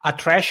of a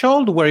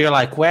threshold where you're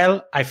like,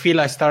 well, I feel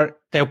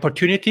the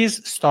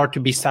opportunities start to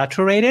be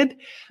saturated.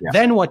 Yeah.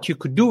 Then what you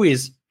could do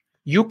is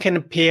you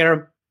can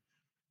pair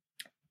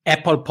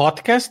Apple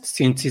Podcasts,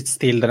 since it's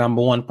still the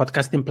number one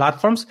podcasting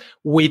platforms,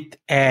 with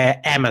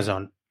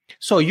Amazon.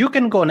 So you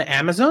can go on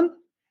Amazon,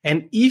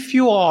 and if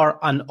you are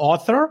an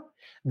author,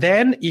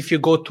 then if you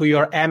go to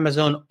your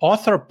Amazon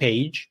author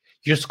page,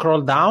 you scroll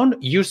down,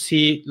 you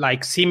see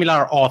like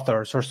similar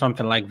authors or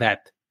something like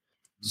that.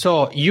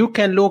 So you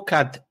can look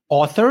at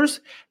authors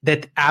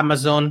that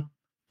Amazon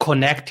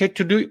connected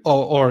to do,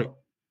 or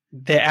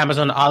the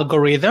Amazon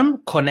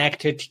algorithm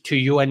connected to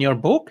you and your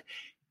book.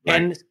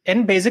 Right.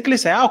 And basically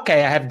say,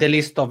 okay, I have the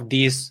list of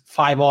these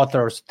 5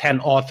 authors, 10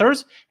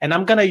 authors, and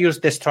I'm going to use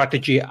the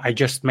strategy I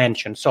just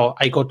mentioned. So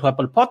I go to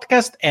Apple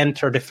Podcast,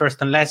 enter the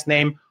first and last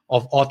name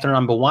of author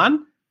number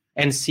 1,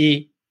 and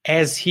see,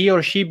 has he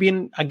or she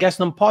been a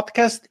guest on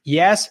podcast?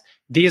 Yes,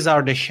 these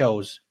are the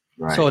shows.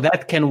 Right. So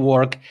that can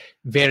work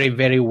very,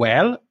 very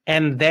well.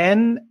 And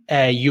then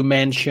you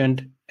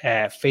mentioned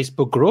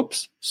Facebook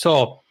groups.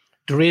 So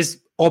there is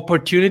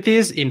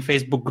opportunities in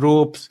Facebook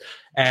groups,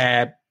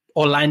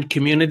 online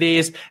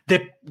communities.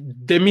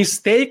 The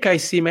mistake I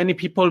see many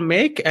people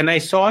make, and I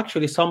saw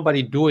actually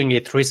somebody doing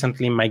it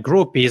recently in my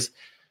group, is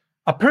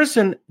a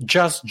person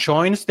just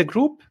joins the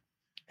group,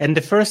 and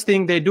the first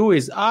thing they do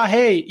is,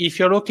 hey, if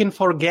you're looking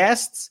for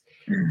guests,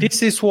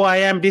 this is who I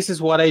am, this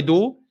is what I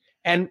do.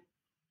 And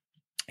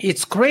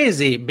it's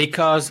crazy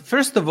because,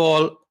 first of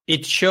all,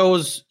 it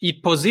shows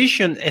it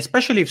position,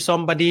 especially if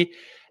somebody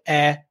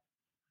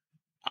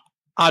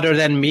other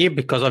than me,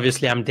 because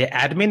obviously I'm the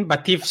admin,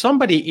 but if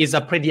somebody is a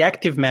pretty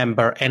active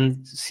member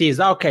and sees,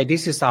 okay,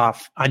 this is a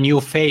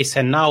new face,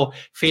 and now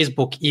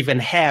Facebook even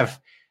have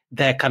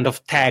the kind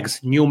of tags,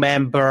 new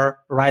member,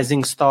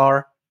 rising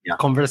star,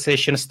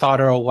 conversation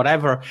starter, or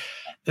whatever,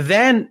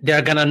 then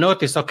they're going to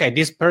notice, okay,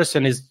 this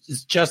person is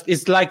just,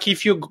 it's like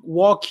if you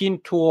walk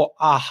into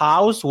a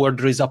house where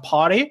there is a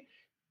party,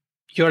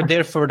 you're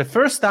there for the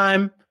first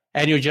time,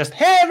 and you just,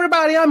 hey,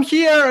 everybody, I'm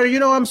here,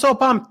 I'm so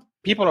pumped.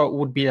 People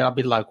would be a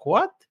bit like,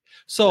 what?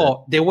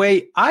 So the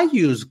way I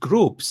use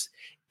groups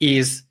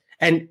is,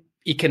 and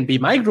it can be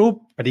my group,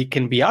 but it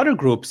can be other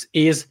groups,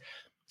 is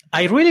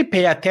I really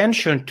pay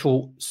attention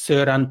to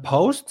certain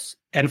posts.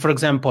 And for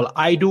example,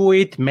 I do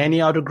it, many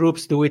other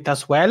groups do it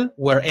as well,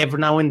 where every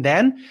now and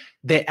then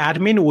the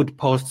admin would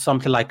post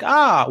something like,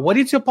 what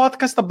is your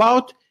podcast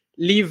about?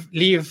 Leave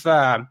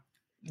the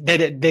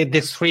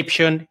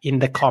description in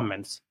the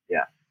comments.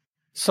 Yeah.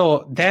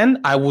 So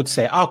then I would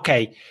say,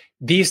 okay,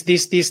 these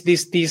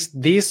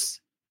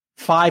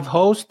 5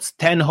 hosts,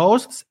 10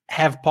 hosts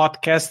have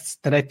podcasts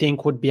that I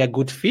think would be a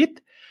good fit.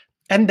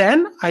 And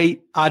then I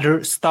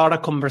either start a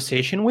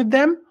conversation with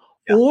them,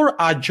 or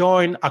I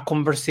join a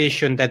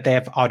conversation that they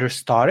have either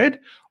started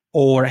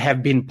or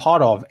have been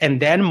part of,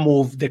 and then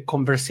move the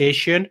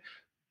conversation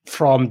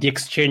from the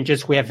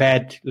exchanges we have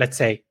had, let's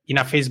say, in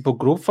a Facebook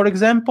group, for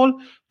example,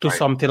 to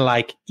something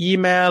like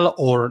email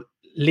or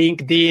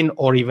LinkedIn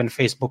or even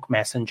Facebook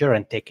Messenger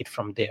and take it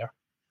from there.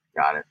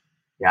 Got it.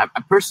 Yeah,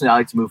 I personally, I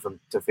like to move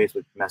to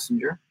Facebook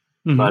Messenger,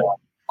 but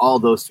all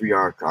those three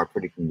are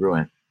pretty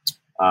congruent.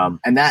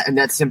 And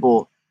that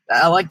simple,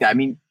 I like that. I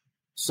mean,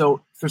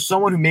 so for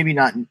someone who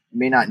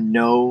may not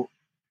know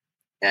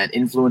an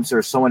influencer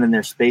or someone in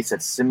their space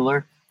that's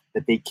similar,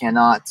 that they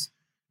cannot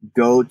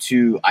go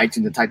to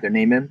iTunes and type their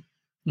name in,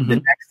 the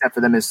next step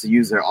for them is to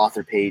use their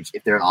author page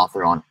if they're an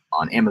author on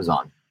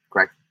Amazon,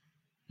 correct?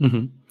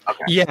 Okay.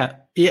 Yeah.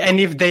 And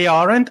if they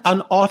aren't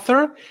an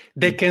author,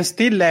 they can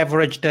still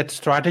leverage that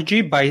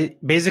strategy by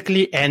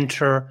basically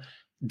enter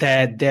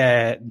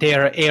their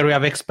area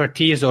of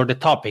expertise or the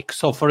topic.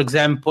 So, for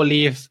example,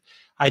 if,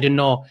 I don't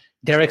know,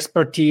 their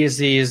expertise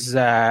is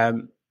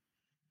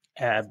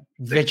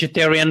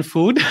vegetarian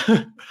food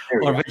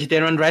or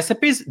vegetarian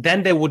recipes,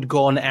 then they would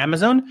go on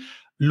Amazon,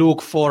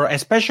 look for,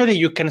 especially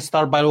you can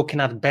start by looking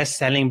at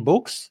best-selling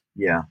books.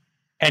 Yeah.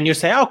 And you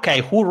say,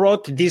 okay, who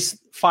wrote these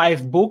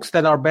 5 books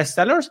that are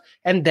bestsellers?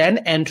 And then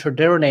enter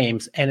their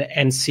names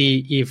and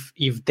see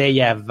if they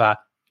have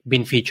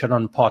been featured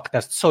on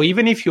podcasts. So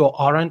even if you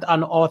aren't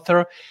an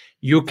author,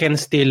 you can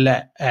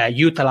still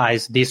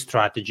utilize this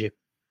strategy.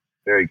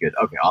 Very good.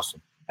 Okay,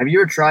 awesome. Have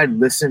you ever tried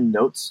Listen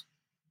Notes?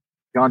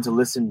 Gone to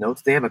Listen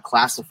Notes? They have a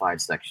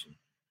classified section.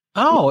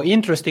 Oh,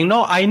 interesting.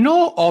 No, I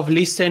know of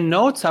Listen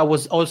Notes. I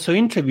was also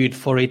interviewed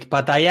for it,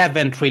 but I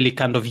haven't really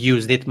kind of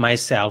used it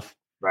myself.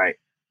 Right.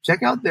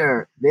 Check out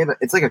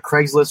it's like a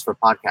Craigslist for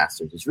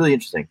podcasters. It's really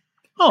interesting.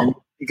 Oh. And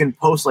you can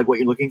post like what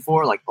you're looking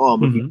for. Like,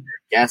 I'm looking for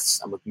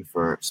guests. I'm looking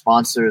for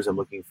sponsors. I'm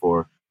looking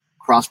for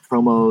cross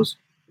promos,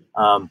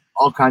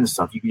 all kinds of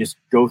stuff. You can just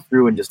go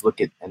through and just look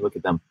at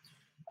them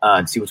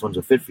and see which ones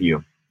are fit for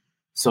you.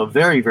 So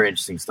very, very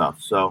interesting stuff.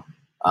 So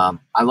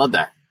I love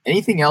that.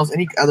 Anything else?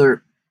 Any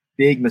other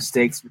big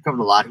mistakes? We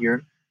covered a lot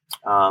here.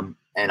 And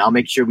I'll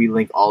make sure we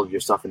link all of your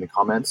stuff in the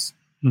comments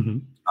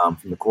from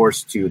the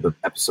course to the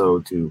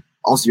episode to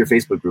also your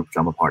Facebook group, which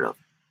I'm a part of.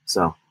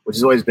 So, which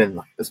has always been,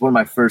 it's one of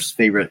my first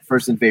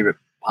and favorite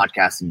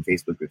podcasting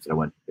Facebook groups that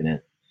I've been in.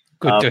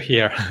 Good to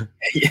hear.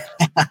 Yeah,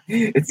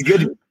 it's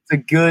good. It's a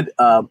good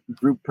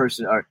group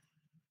person or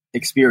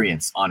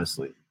experience,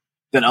 honestly,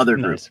 than other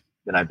groups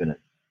that I've been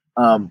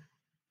in.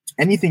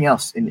 Anything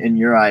else in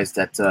your eyes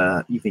that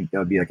you think that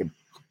would be like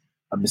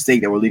a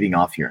mistake that we're leaving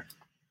off here?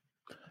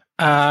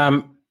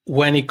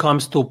 When it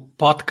comes to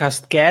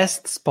podcast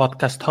guests,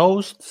 podcast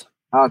hosts?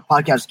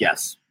 Podcast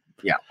guests.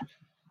 Yeah.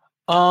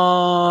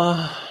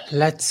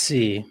 Let's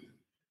see.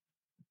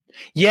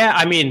 Yeah,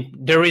 I mean,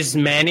 there is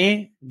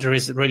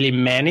really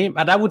many,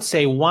 but I would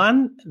say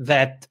one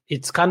that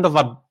it's kind of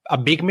a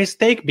big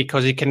mistake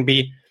because it can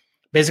be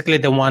basically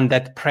the one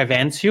that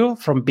prevents you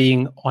from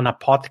being on a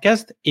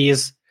podcast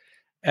is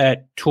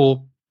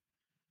to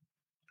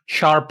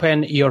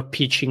sharpen your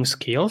pitching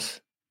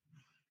skills.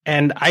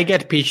 And I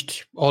get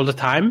pitched all the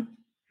time.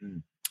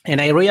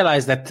 And I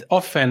realize that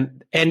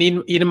often, and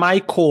in my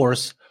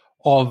course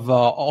of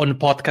on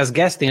podcast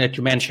guesting that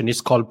you mentioned, is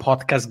called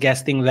Podcast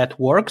Guesting That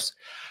Works.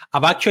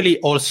 I've actually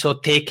also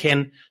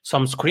taken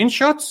some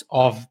screenshots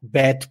of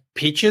bad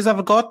pitches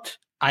I've got.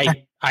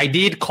 I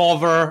did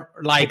cover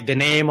like the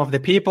name of the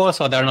people,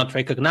 so they're not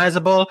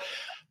recognizable,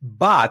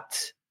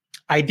 but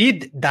I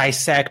did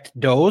dissect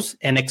those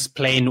and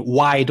explain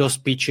why those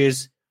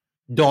pitches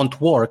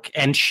don't work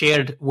and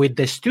shared with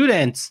the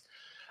students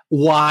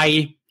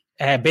why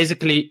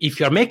basically if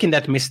you're making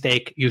that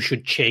mistake, you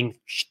should change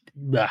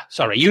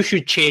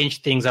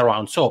things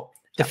around. So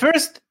the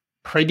first,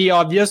 pretty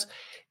obvious,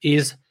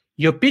 is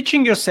you're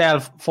pitching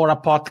yourself for a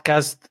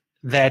podcast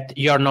that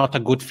you're not a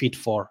good fit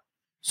for.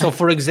 So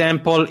for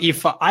example,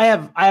 if I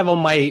have on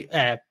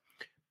my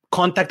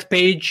contact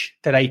page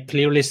that I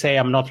clearly say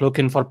I'm not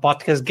looking for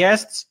podcast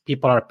guests,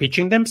 people are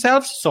pitching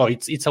themselves. So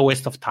it's a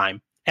waste of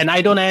time. And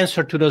I don't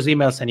answer to those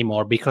emails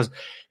anymore because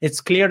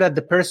it's clear that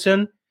the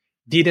person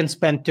didn't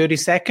spend 30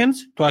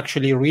 seconds to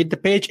actually read the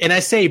page. And I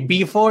say,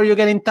 before you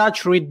get in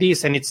touch, read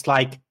this. And it's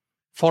like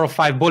 4 or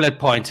 5 bullet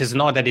points. It's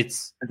not that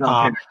it's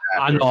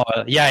a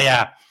novel.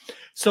 Yeah.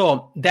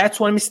 So that's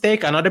one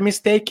mistake. Another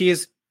mistake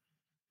is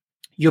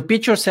you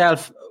pitch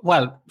yourself.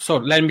 Well, so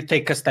let me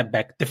take a step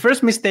back. The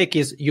first mistake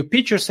is you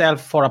pitch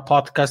yourself for a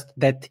podcast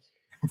that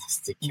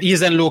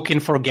isn't looking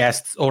for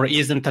guests or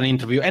isn't an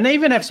interview. And I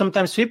even have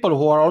sometimes people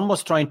who are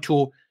almost trying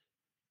to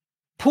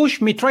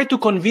push me, try to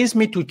convince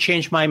me to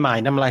change my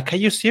mind. I'm like, are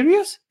you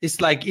serious?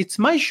 It's like, it's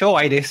my show.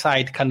 I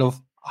decide kind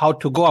of how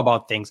to go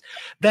about things.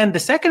 Then the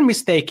second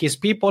mistake is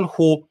people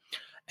who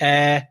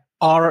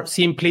are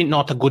simply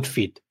not a good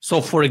fit.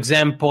 So for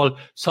example,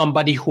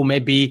 somebody who may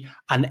be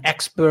an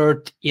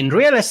expert in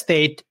real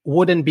estate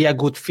wouldn't be a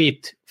good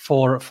fit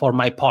for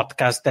my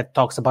podcast that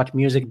talks about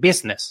music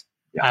business.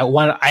 Yeah.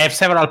 I have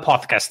several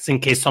podcasts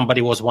in case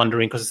somebody was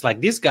wondering, because it's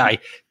like this guy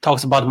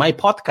talks about my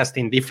podcast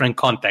in different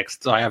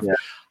contexts. So I have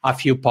a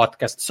few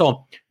podcasts.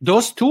 So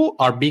those two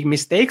are big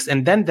mistakes.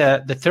 And then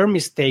the third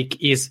mistake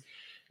is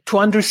to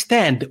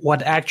understand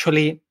what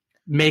actually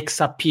makes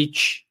a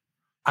pitch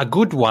a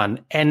good one?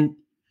 And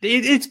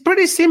it's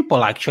pretty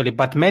simple, actually,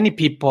 but many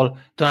people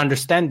don't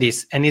understand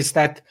this. And it's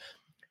that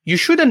you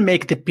shouldn't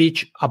make the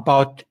pitch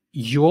about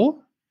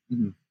you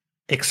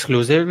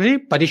exclusively,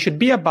 but it should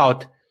be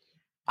about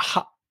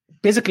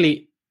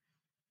basically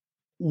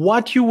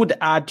what you would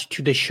add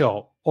to the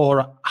show,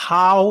 or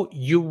how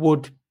you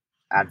would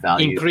add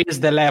value, increase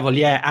the level,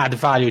 add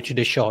value to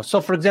the show.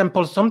 So, for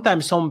example,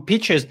 sometimes some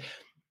pitches,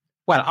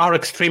 are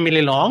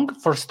extremely long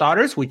for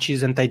starters, which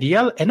isn't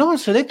ideal. And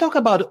also they talk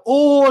about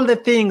all the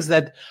things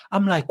that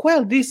I'm like,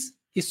 this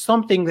is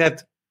something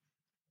that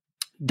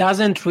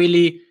doesn't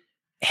really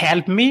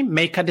help me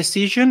make a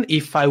decision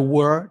if I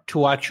were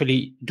to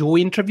actually do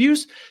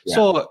interviews. Yeah.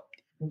 So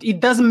it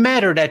doesn't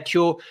matter that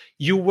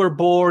you were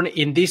born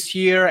in this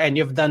year and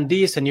you've done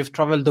this and you've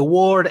traveled the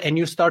world and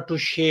you start to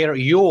share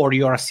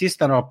your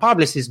assistant or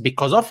publicist,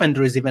 because often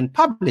there is even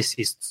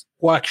publicists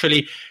who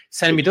actually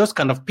send me those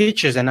kind of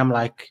pitches. And I'm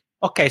like,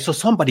 okay, so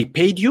somebody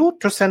paid you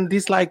to send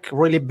this like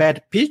really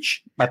bad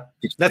pitch, but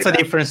that's a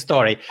different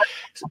story.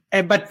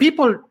 But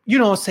people,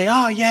 say,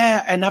 oh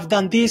yeah, and I've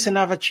done this and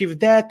I've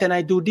achieved that and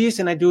I do this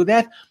and I do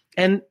that.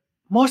 And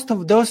most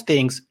of those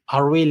things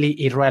are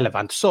really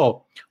irrelevant.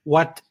 So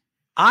what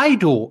I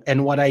do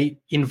and what I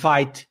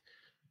invite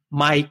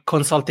my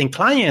consulting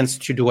clients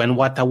to do, and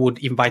what I would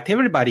invite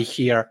everybody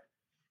here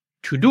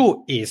to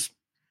do, is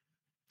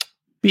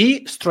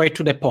be straight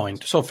to the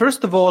point. So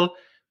first of all,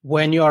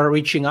 when you are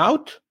reaching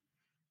out,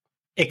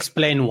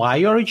 explain why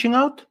you're reaching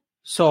out.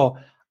 So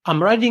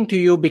I'm writing to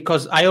you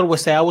because I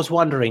always say, I was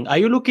wondering, are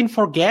you looking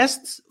for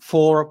guests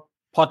for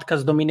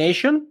Podcast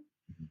Domination?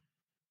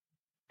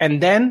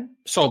 And then,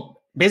 so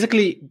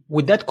basically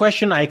with that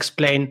question, I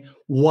explain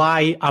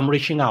why I'm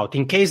reaching out.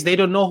 In case they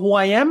don't know who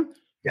I am,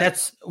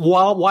 that's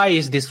why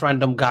is this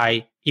random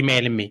guy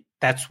emailing me?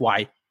 That's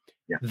why.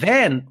 Yeah.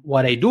 Then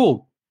what I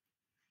do,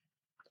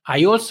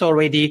 I also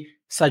already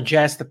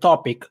suggest a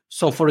topic.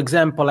 So for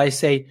example, I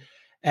say,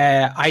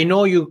 I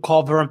know you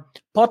cover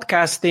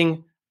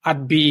podcasting.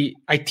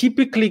 I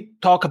typically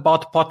talk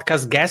about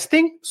podcast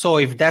guesting. So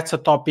if that's a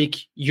topic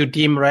you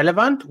deem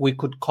relevant, we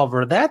could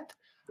cover that.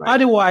 Right.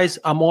 Otherwise,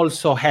 I'm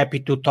also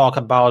happy to talk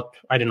about,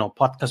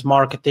 podcast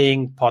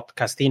marketing,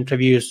 podcast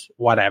interviews,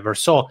 whatever.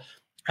 So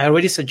I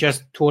already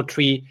suggest 2 or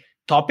 3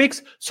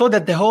 topics so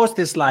that the host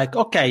is like,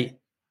 okay,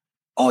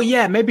 oh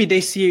yeah, maybe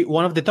they see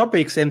one of the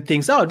topics and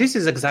thinks, oh, this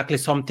is exactly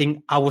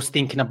something I was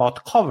thinking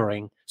about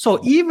covering. So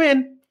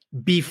even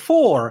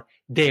before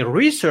they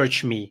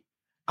research me,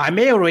 I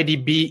may already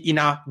be in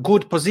a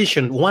good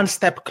position, one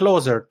step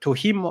closer to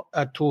him,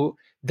 to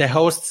the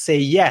host say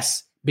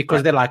yes,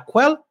 because they're like,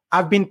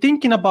 I've been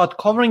thinking about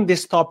covering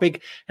this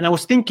topic and I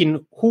was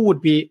thinking who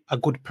would be a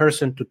good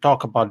person to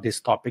talk about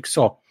this topic.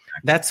 So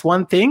that's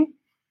one thing.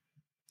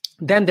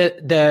 Then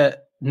the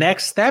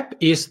next step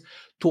is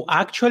to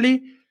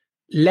actually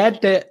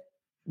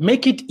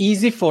make it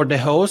easy for the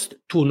host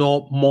to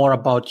know more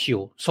about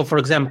you. So, for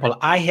example,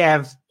 I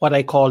have what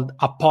I call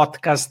a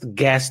podcast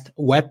guest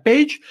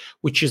webpage,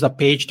 which is a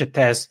page that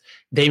has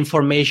the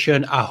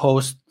information a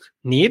host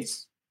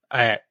needs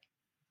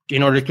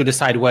in order to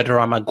decide whether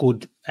I'm a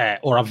good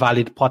or a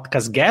valid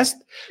podcast guest.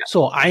 Yeah.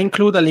 So I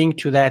include a link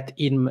to that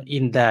in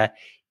the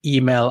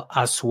email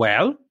as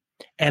well.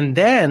 And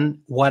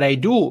then what I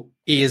do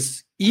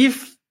is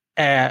if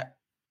the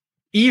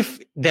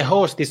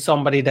host is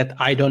somebody that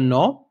I don't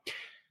know,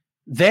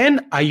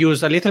 then I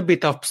use a little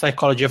bit of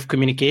psychology of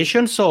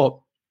communication.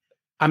 So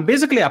I'm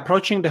basically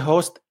approaching the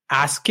host,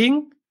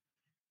 asking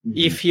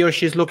if he or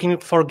she is looking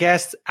for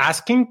guests,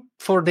 asking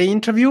for the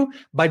interview.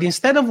 But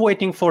instead of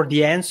waiting for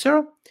the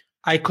answer,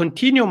 I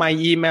continue my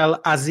email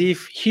as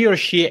if he or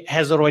she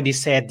has already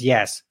said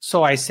yes.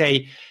 So I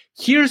say,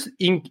 here's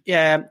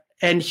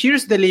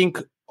the link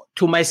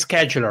to my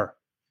scheduler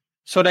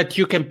so that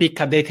you can pick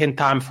a date and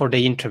time for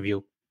the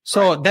interview.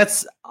 So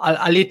that's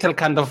a little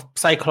kind of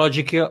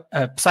psychology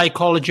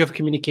of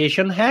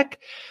communication hack.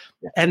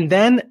 Yeah. And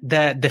then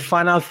the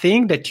final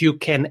thing that you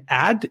can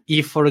add,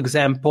 if, for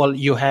example,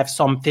 you have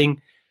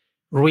something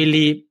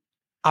really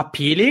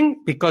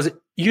appealing, because,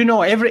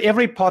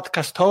 every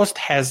podcast host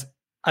has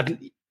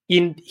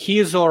in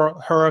his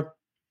or her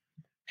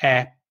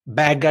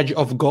baggage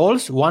of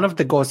goals. One of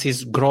the goals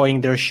is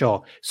growing their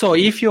show. So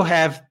if you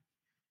have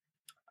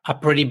a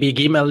pretty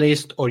big email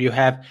list, or you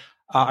have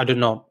a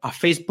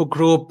Facebook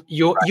group,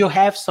 you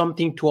have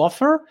something to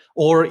offer,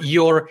 or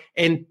you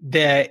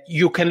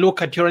can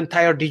look at your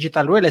entire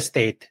digital real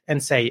estate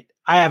and say,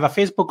 I have a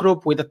Facebook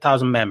group with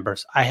 1,000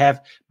 members. I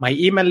have my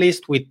email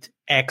list with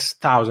X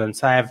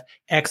thousands. I have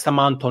X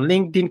amount on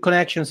LinkedIn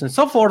connections and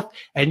so forth.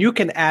 And you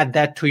can add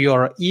that to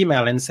your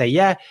email and say,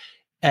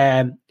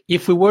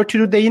 if we were to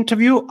do the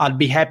interview, I'd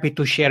be happy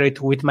to share it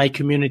with my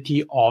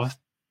community of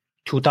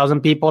 2,000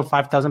 people,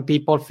 5,000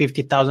 people,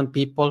 50,000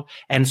 people,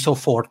 and so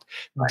forth.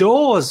 Right.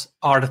 Those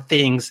are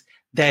things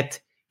that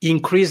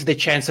increase the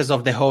chances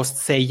of the host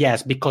say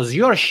yes, because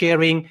you're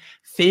sharing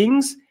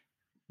things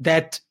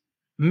that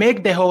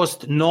make the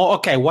host know,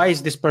 okay, why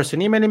is this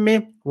person emailing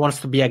me?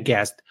 Wants to be a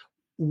guest.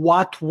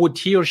 what would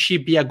he or she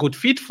be a good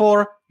fit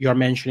for? You're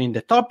mentioning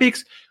the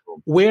topics.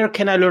 Where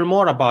can I learn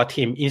more about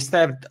him?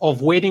 Instead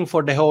of waiting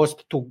for the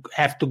host to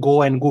have to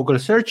go and Google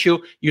search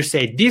you, you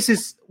say, this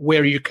is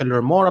where you can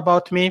learn more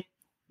about me.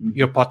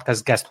 Your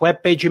podcast guest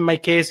webpage, in my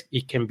case,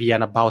 it can be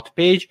an about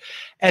page.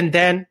 And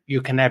then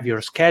you can have your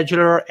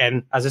scheduler.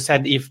 And as I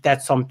said, if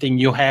that's something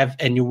you have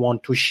and you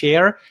want to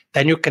share,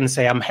 then you can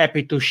say, I'm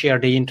happy to share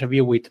the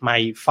interview with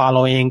my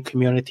following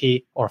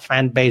community or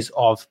fan base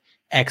of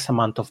X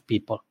amount of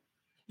people.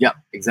 Yep,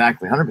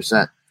 exactly.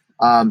 100%.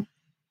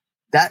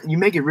 That you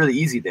make it really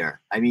easy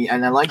there. I mean,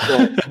 and I like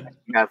the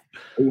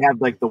you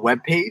have like the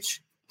web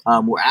page.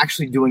 We're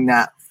actually doing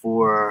that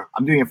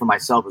I'm doing it for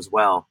myself as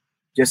well,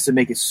 just to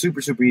make it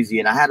super, super easy.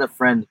 And I had a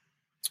friend.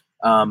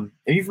 Are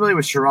you familiar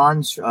with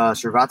Sharon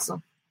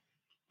Srivatsa?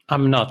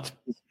 I'm not.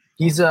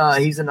 He's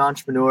an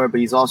entrepreneur,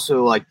 but he's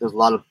also like does a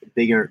lot of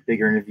bigger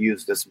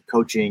interviews, does some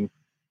coaching.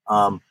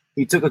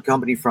 He took a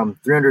company from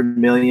 300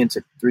 million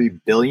to 3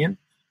 billion,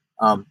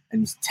 and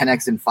he's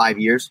 10x in 5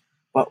 years.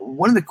 But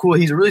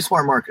he's a really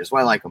smart marketer. That's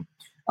why I like him.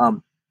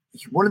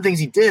 One of the things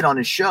he did on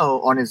his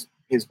show, on his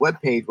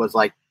webpage, was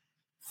like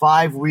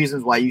 5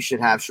 reasons why you should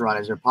have Sharon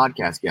as your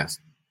podcast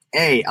guest.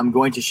 A, I'm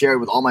going to share it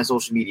with all my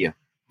social media.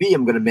 B,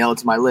 I'm going to mail it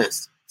to my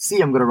list.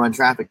 C, I'm going to run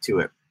traffic to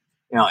it.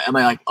 Am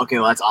I like, okay,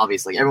 well, that's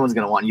obvious. Like everyone's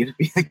going to want you to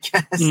be a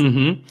guest.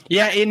 Mm-hmm.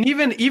 Yeah, and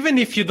even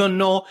if you don't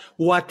know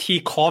what he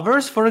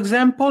covers, for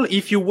example,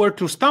 if you were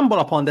to stumble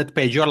upon that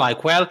page, you're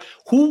like, well,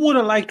 who would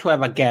I like to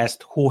have a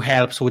guest who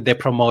helps with the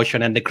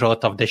promotion and the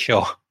growth of the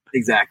show?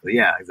 Exactly.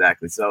 Yeah,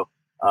 exactly. So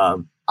I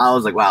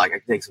was like, wow, like I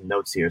can take some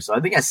notes here. So I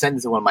think I sent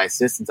it to one of my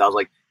assistants. I was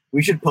like,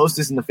 we should post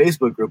this in the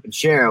Facebook group and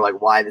share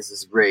like why this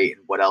is great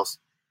and what else.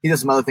 He does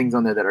some other things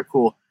on there that are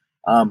cool.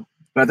 But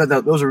I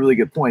thought those are really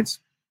good points.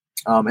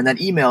 And that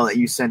email that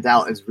you sent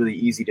out is really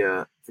easy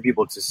for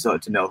people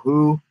to know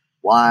who,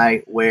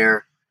 why,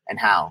 where, and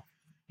how.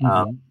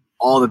 Mm-hmm.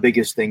 All the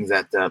biggest things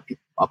that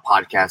a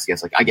podcast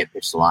gets. Like I get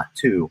pitched a lot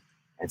too.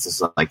 And it's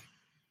just like,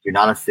 you're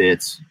not a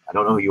fit. I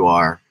don't know who you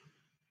are.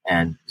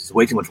 And this is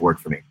way too much work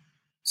for me.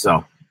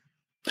 So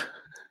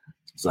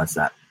that's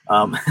that.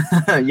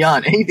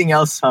 Jan, anything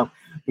else?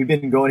 We've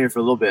been going here for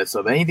a little bit.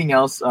 So anything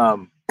else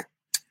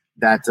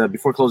that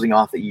before closing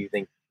off that you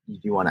think you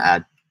do want to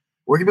add?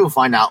 Where can people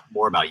find out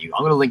more about you?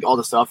 I'm going to link all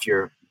the stuff,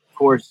 your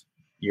course,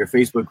 your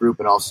Facebook group,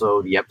 and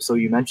also the episode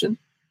you mentioned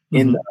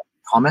in the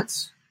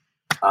comments,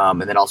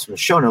 and then also in the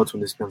show notes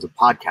when this becomes a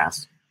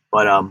podcast.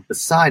 But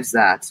besides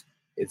that,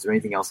 is there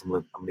anything else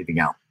I'm leaving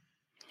out?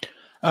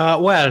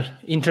 Well,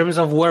 in terms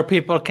of where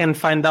people can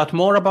find out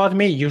more about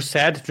me, you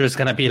said there's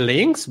going to be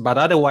links, but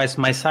otherwise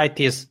my site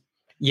is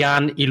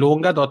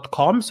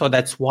janilunga.com. So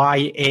that's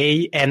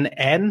YANNILUNGA.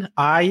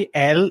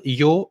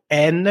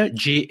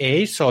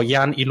 So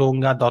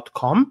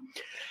janilunga.com.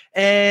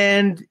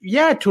 And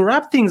yeah, to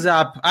wrap things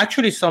up,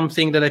 actually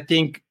something that I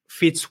think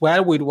fits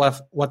well with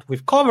what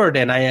we've covered,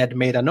 and I had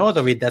made a note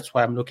of it, that's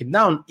why I'm looking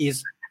down,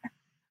 is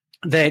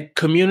the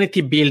community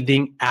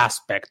building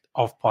aspect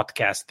of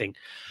podcasting.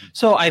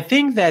 So I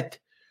think that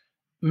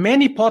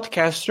many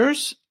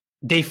podcasters,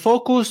 they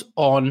focus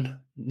on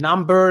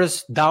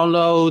numbers,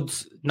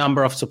 downloads,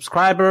 number of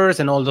subscribers,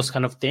 and all those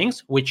kind of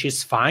things, which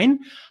is fine.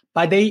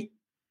 But they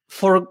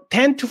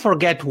tend to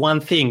forget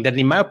one thing that,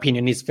 in my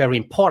opinion, is very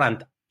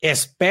important,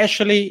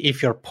 especially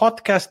if your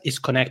podcast is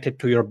connected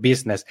to your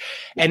business,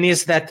 and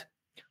is that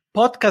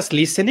podcast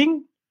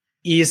listening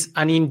is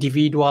an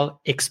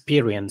individual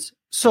experience.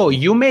 So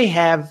you may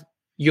have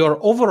your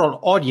overall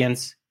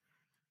audience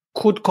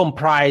could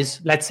comprise,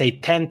 let's say,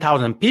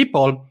 10,000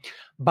 people,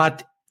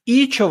 but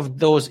each of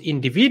those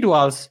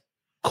individuals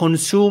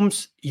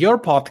consumes your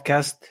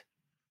podcast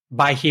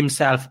by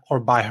himself or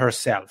by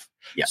herself.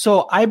 Yeah.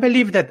 So I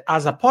believe that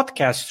as a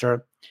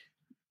podcaster,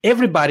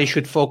 everybody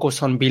should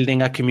focus on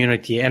building a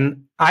community.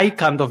 And I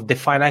kind of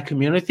define a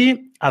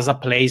community as a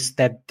place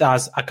that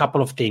does a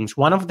couple of things.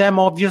 One of them,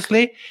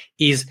 obviously,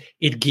 is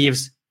it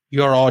gives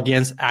your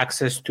audience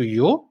access to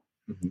you.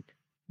 Mm-hmm.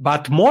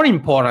 But more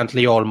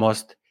importantly,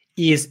 almost,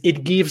 is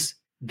it gives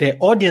the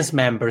audience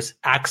members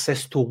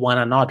access to one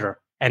another.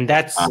 And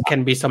that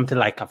can be something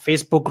like a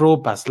Facebook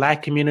group, a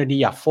Slack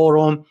community, a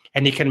forum,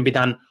 and it can be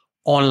done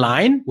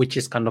online, which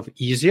is kind of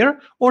easier,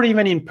 or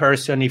even in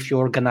person if you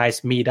organize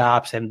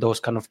meetups and those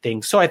kind of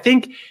things. So I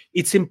think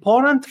it's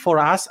important for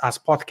us as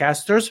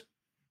podcasters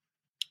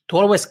to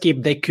always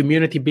keep the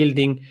community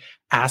building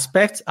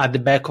aspects at the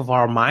back of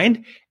our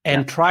mind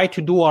and try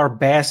to do our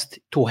best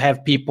to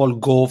have people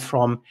go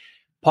from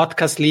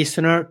podcast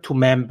listener to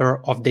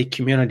member of the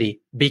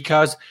community,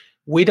 because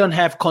we don't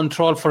have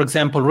control. For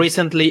example,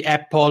 recently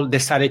Apple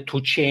decided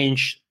to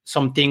change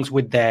some things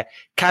with the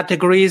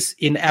categories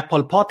in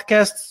Apple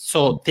Podcasts.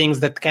 So things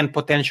that can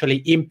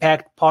potentially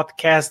impact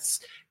podcasts,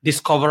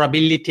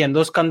 discoverability, and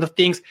those kind of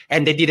things.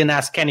 And they didn't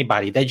ask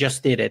anybody. They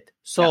just did it.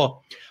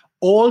 So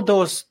all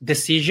those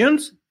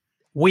decisions,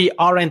 we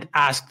aren't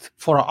asked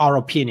for our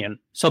opinion.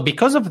 So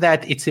because of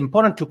that, it's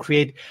important to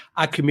create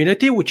a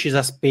community, which is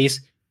a space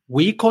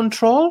we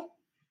control,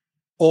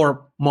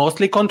 or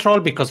mostly control,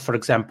 because, for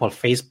example,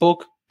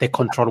 Facebook the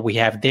control we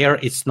have there.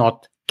 It's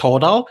not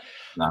total,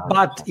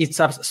 but it's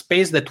a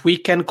space that we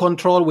can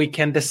control. We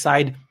can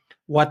decide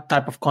what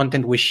type of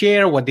content we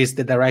share, what is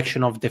the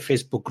direction of the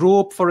Facebook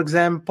group, for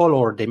example,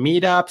 or the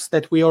meetups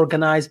that we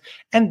organize.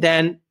 And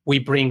then we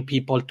bring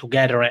people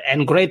together,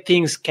 and great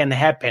things can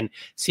happen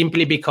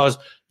simply because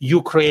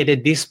you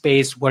created this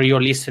space where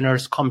your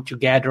listeners come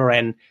together,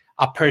 and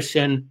a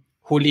person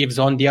who lives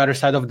on the other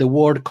side of the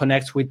world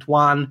connects with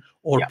one,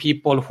 or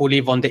people who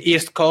live on the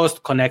East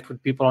Coast connect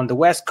with people on the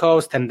West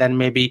Coast. And then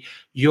maybe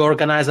you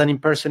organize an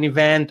in-person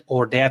event,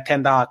 or they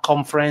attend a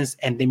conference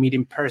and they meet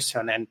in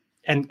person,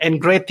 and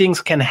great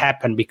things can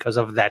happen because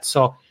of that.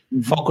 So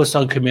focus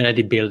on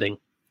community building.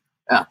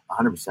 Yeah,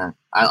 100%.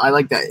 I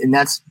like that. And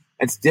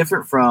it's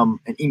different from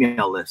an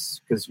email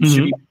list, because you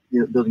should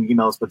be building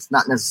emails, but it's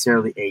not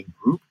necessarily a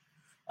group.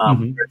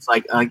 It's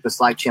like the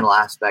Slack channel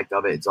aspect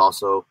of it. It's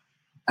also,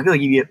 I feel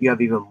like you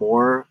have even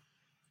more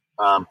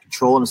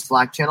control in the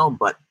Slack channel.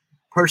 But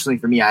personally,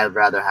 for me, I'd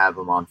rather have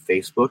them on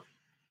Facebook.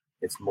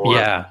 It's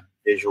more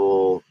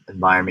visual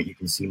environment. You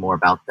can see more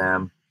about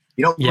them.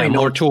 You don't really know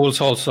more tools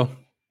also.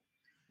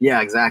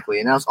 Yeah,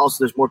 exactly. And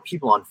also there's more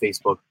people on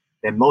Facebook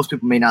than most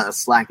people may not on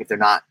Slack if they're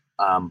not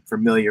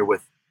familiar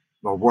with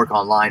or work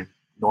online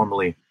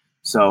normally.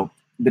 So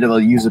a bit of a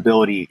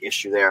usability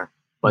issue there.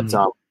 But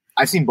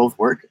I've seen both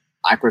work.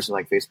 I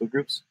personally like Facebook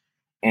groups.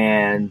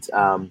 And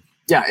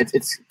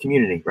it's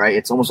community, right?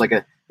 It's almost like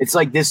it's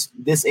like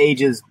this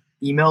age's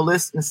email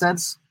list in a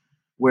sense,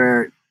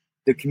 where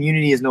the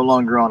community is no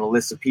longer on a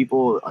list of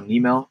people on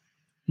email,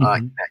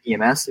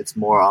 EMS. It's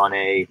more on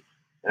a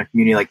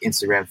community like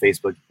Instagram,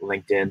 Facebook,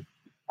 LinkedIn.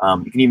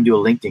 You can even do a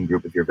LinkedIn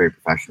group if you're very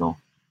professional,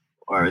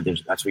 or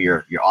that's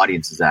where your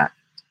audience is at.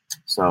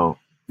 So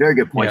very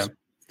good points. Yeah.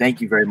 Thank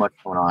you very much,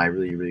 Mona. I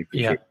really, really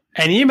appreciate it.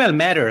 And email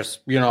matters.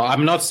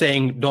 I'm not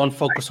saying don't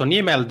focus on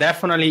email.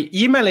 Definitely,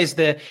 email is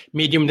the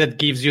medium that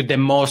gives you the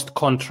most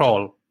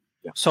control.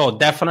 Yeah. So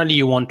definitely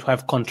you want to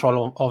have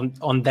control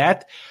on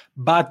that.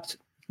 But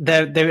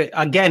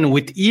again,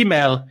 with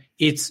email,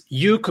 it's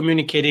you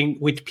communicating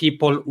with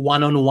people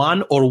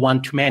one-on-one or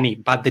one-to-many,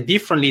 but the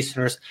different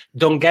listeners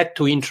don't get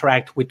to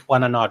interact with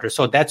one another.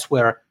 So that's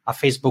where a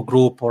Facebook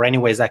group, or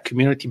anyways, a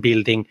community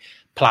building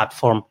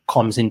platform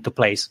comes into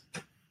place.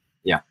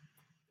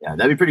 Yeah,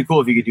 that'd be pretty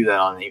cool if you could do that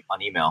on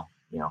email.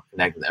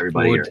 Connect with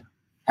everybody, or have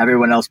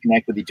everyone else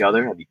connect with each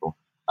other. That'd be cool.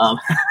 I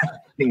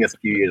think that's a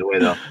few years away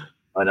though.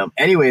 But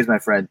anyways, my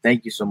friend,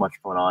 thank you so much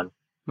for coming on.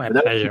 My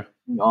pleasure.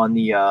 On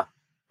the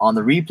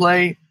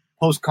replay,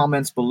 post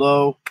comments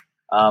below.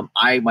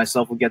 I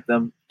myself will get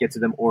to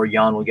them, or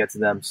Jan will get to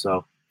them.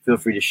 So feel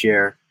free to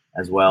share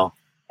as well.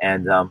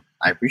 And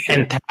I appreciate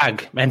it.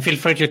 Tag. And feel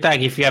free to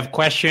tag. If you have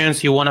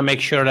questions, you want to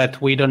make sure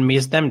that we don't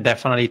miss them,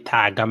 definitely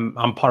tag.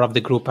 I'm part of the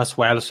group as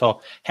well.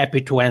 So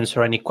happy to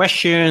answer any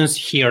questions,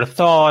 hear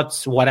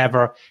thoughts,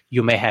 whatever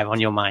you may have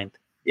on your mind.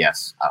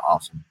 Yes.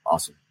 Awesome.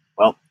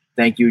 Well,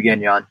 thank you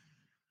again, Jan.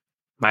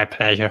 My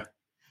pleasure.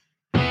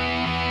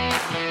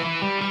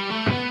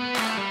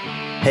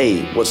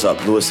 Hey, what's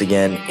up? Lewis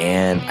again.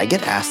 And I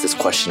get asked this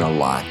question a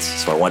lot,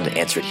 so I wanted to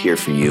answer it here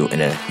for you in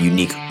a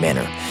unique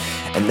manner.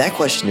 And that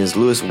question is,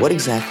 Lewis, what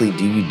exactly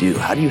do you do?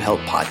 How do you help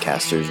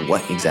podcasters?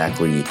 What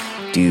exactly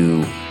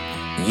do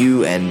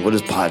you and what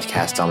does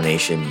Podcast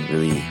Domination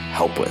really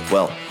help with?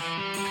 Well,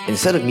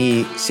 instead of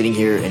me sitting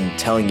here and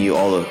telling you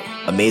all the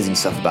amazing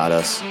stuff about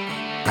us,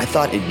 I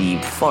thought it'd be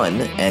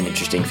fun and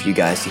interesting for you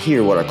guys to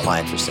hear what our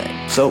clients are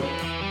saying. So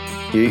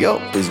here you go.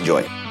 Please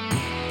enjoy.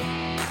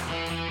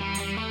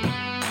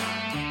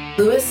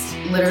 Lewis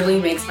literally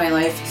makes my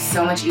life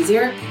so much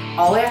easier.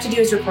 All I have to do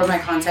is record my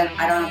content.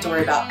 I don't have to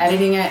worry about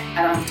editing it.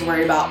 I don't have to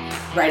worry about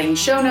writing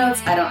show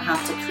notes. I don't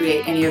have to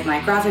create any of my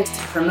graphics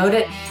to promote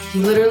it. He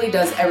literally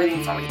does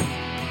everything for me.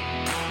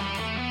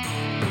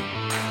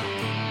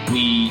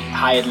 We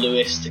hired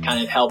Lewis to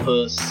kind of help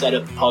us set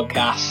up the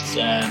podcast,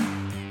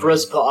 for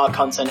us to put our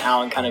content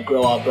out and kind of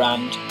grow our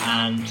brand.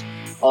 And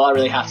all I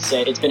really have to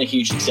say, it's been a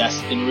huge success.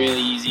 It's been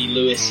really easy.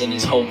 Lewis and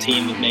his whole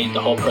team have made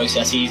the whole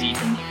process easy,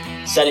 from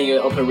setting it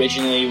up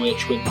originally,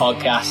 which with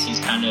podcasts is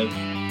kind of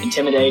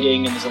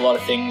intimidating, and there's a lot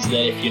of things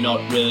that if you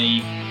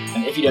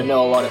don't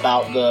know a lot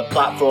about the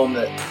platform,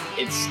 that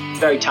it's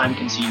very time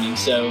consuming.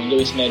 So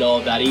Lewis made all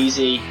of that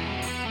easy.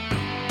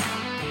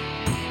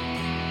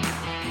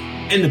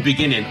 In the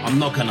beginning, I'm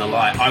not gonna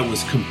lie, I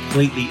was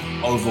completely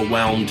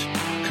overwhelmed,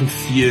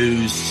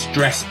 confused,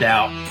 stressed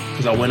out,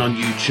 because I went on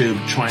YouTube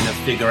trying to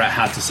figure out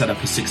how to set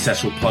up a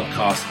successful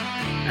podcast.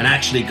 And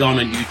actually going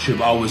on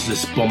YouTube, I was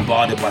just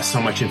bombarded by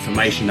so much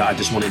information that I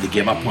just wanted to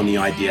give up on the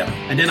idea.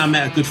 And then I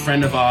met a good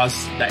friend of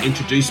ours that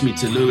introduced me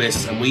to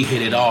Lewis, and we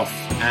hit it off.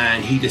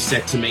 And he just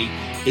said to me,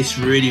 it's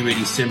really,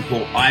 really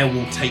simple. I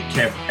will take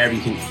care of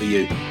everything for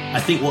you. I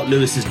think what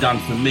Lewis has done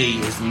for me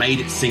has made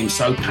it seem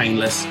so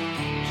painless.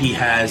 He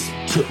has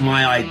took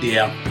my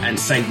idea and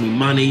saved me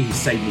money. He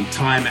saved me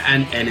time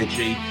and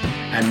energy.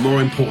 And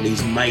more importantly,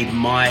 he's made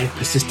my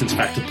Persistence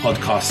Factor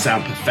podcast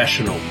sound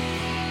professional.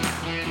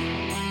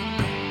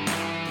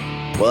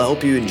 Well, I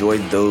hope you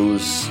enjoyed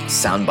those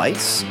sound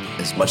bites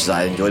as much as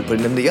I enjoyed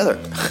putting them together.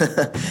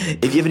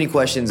 If you have any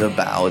questions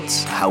about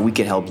how we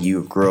can help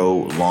you grow,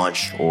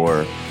 launch,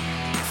 or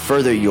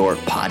further your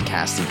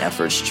podcasting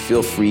efforts,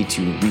 feel free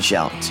to reach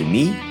out to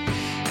me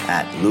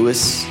at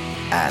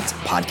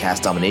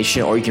Lewis@Podcast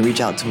Domination, or you can reach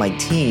out to my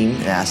team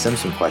and ask them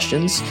some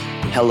questions.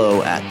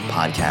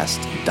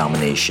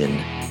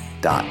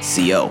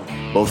 hello@podcastdomination.co.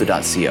 Both are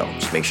 .co.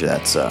 Just make sure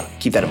that's,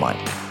 keep that in mind.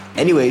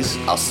 Anyways,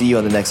 I'll see you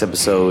on the next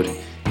episode.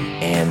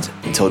 And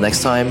until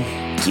next time,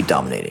 keep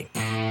dominating.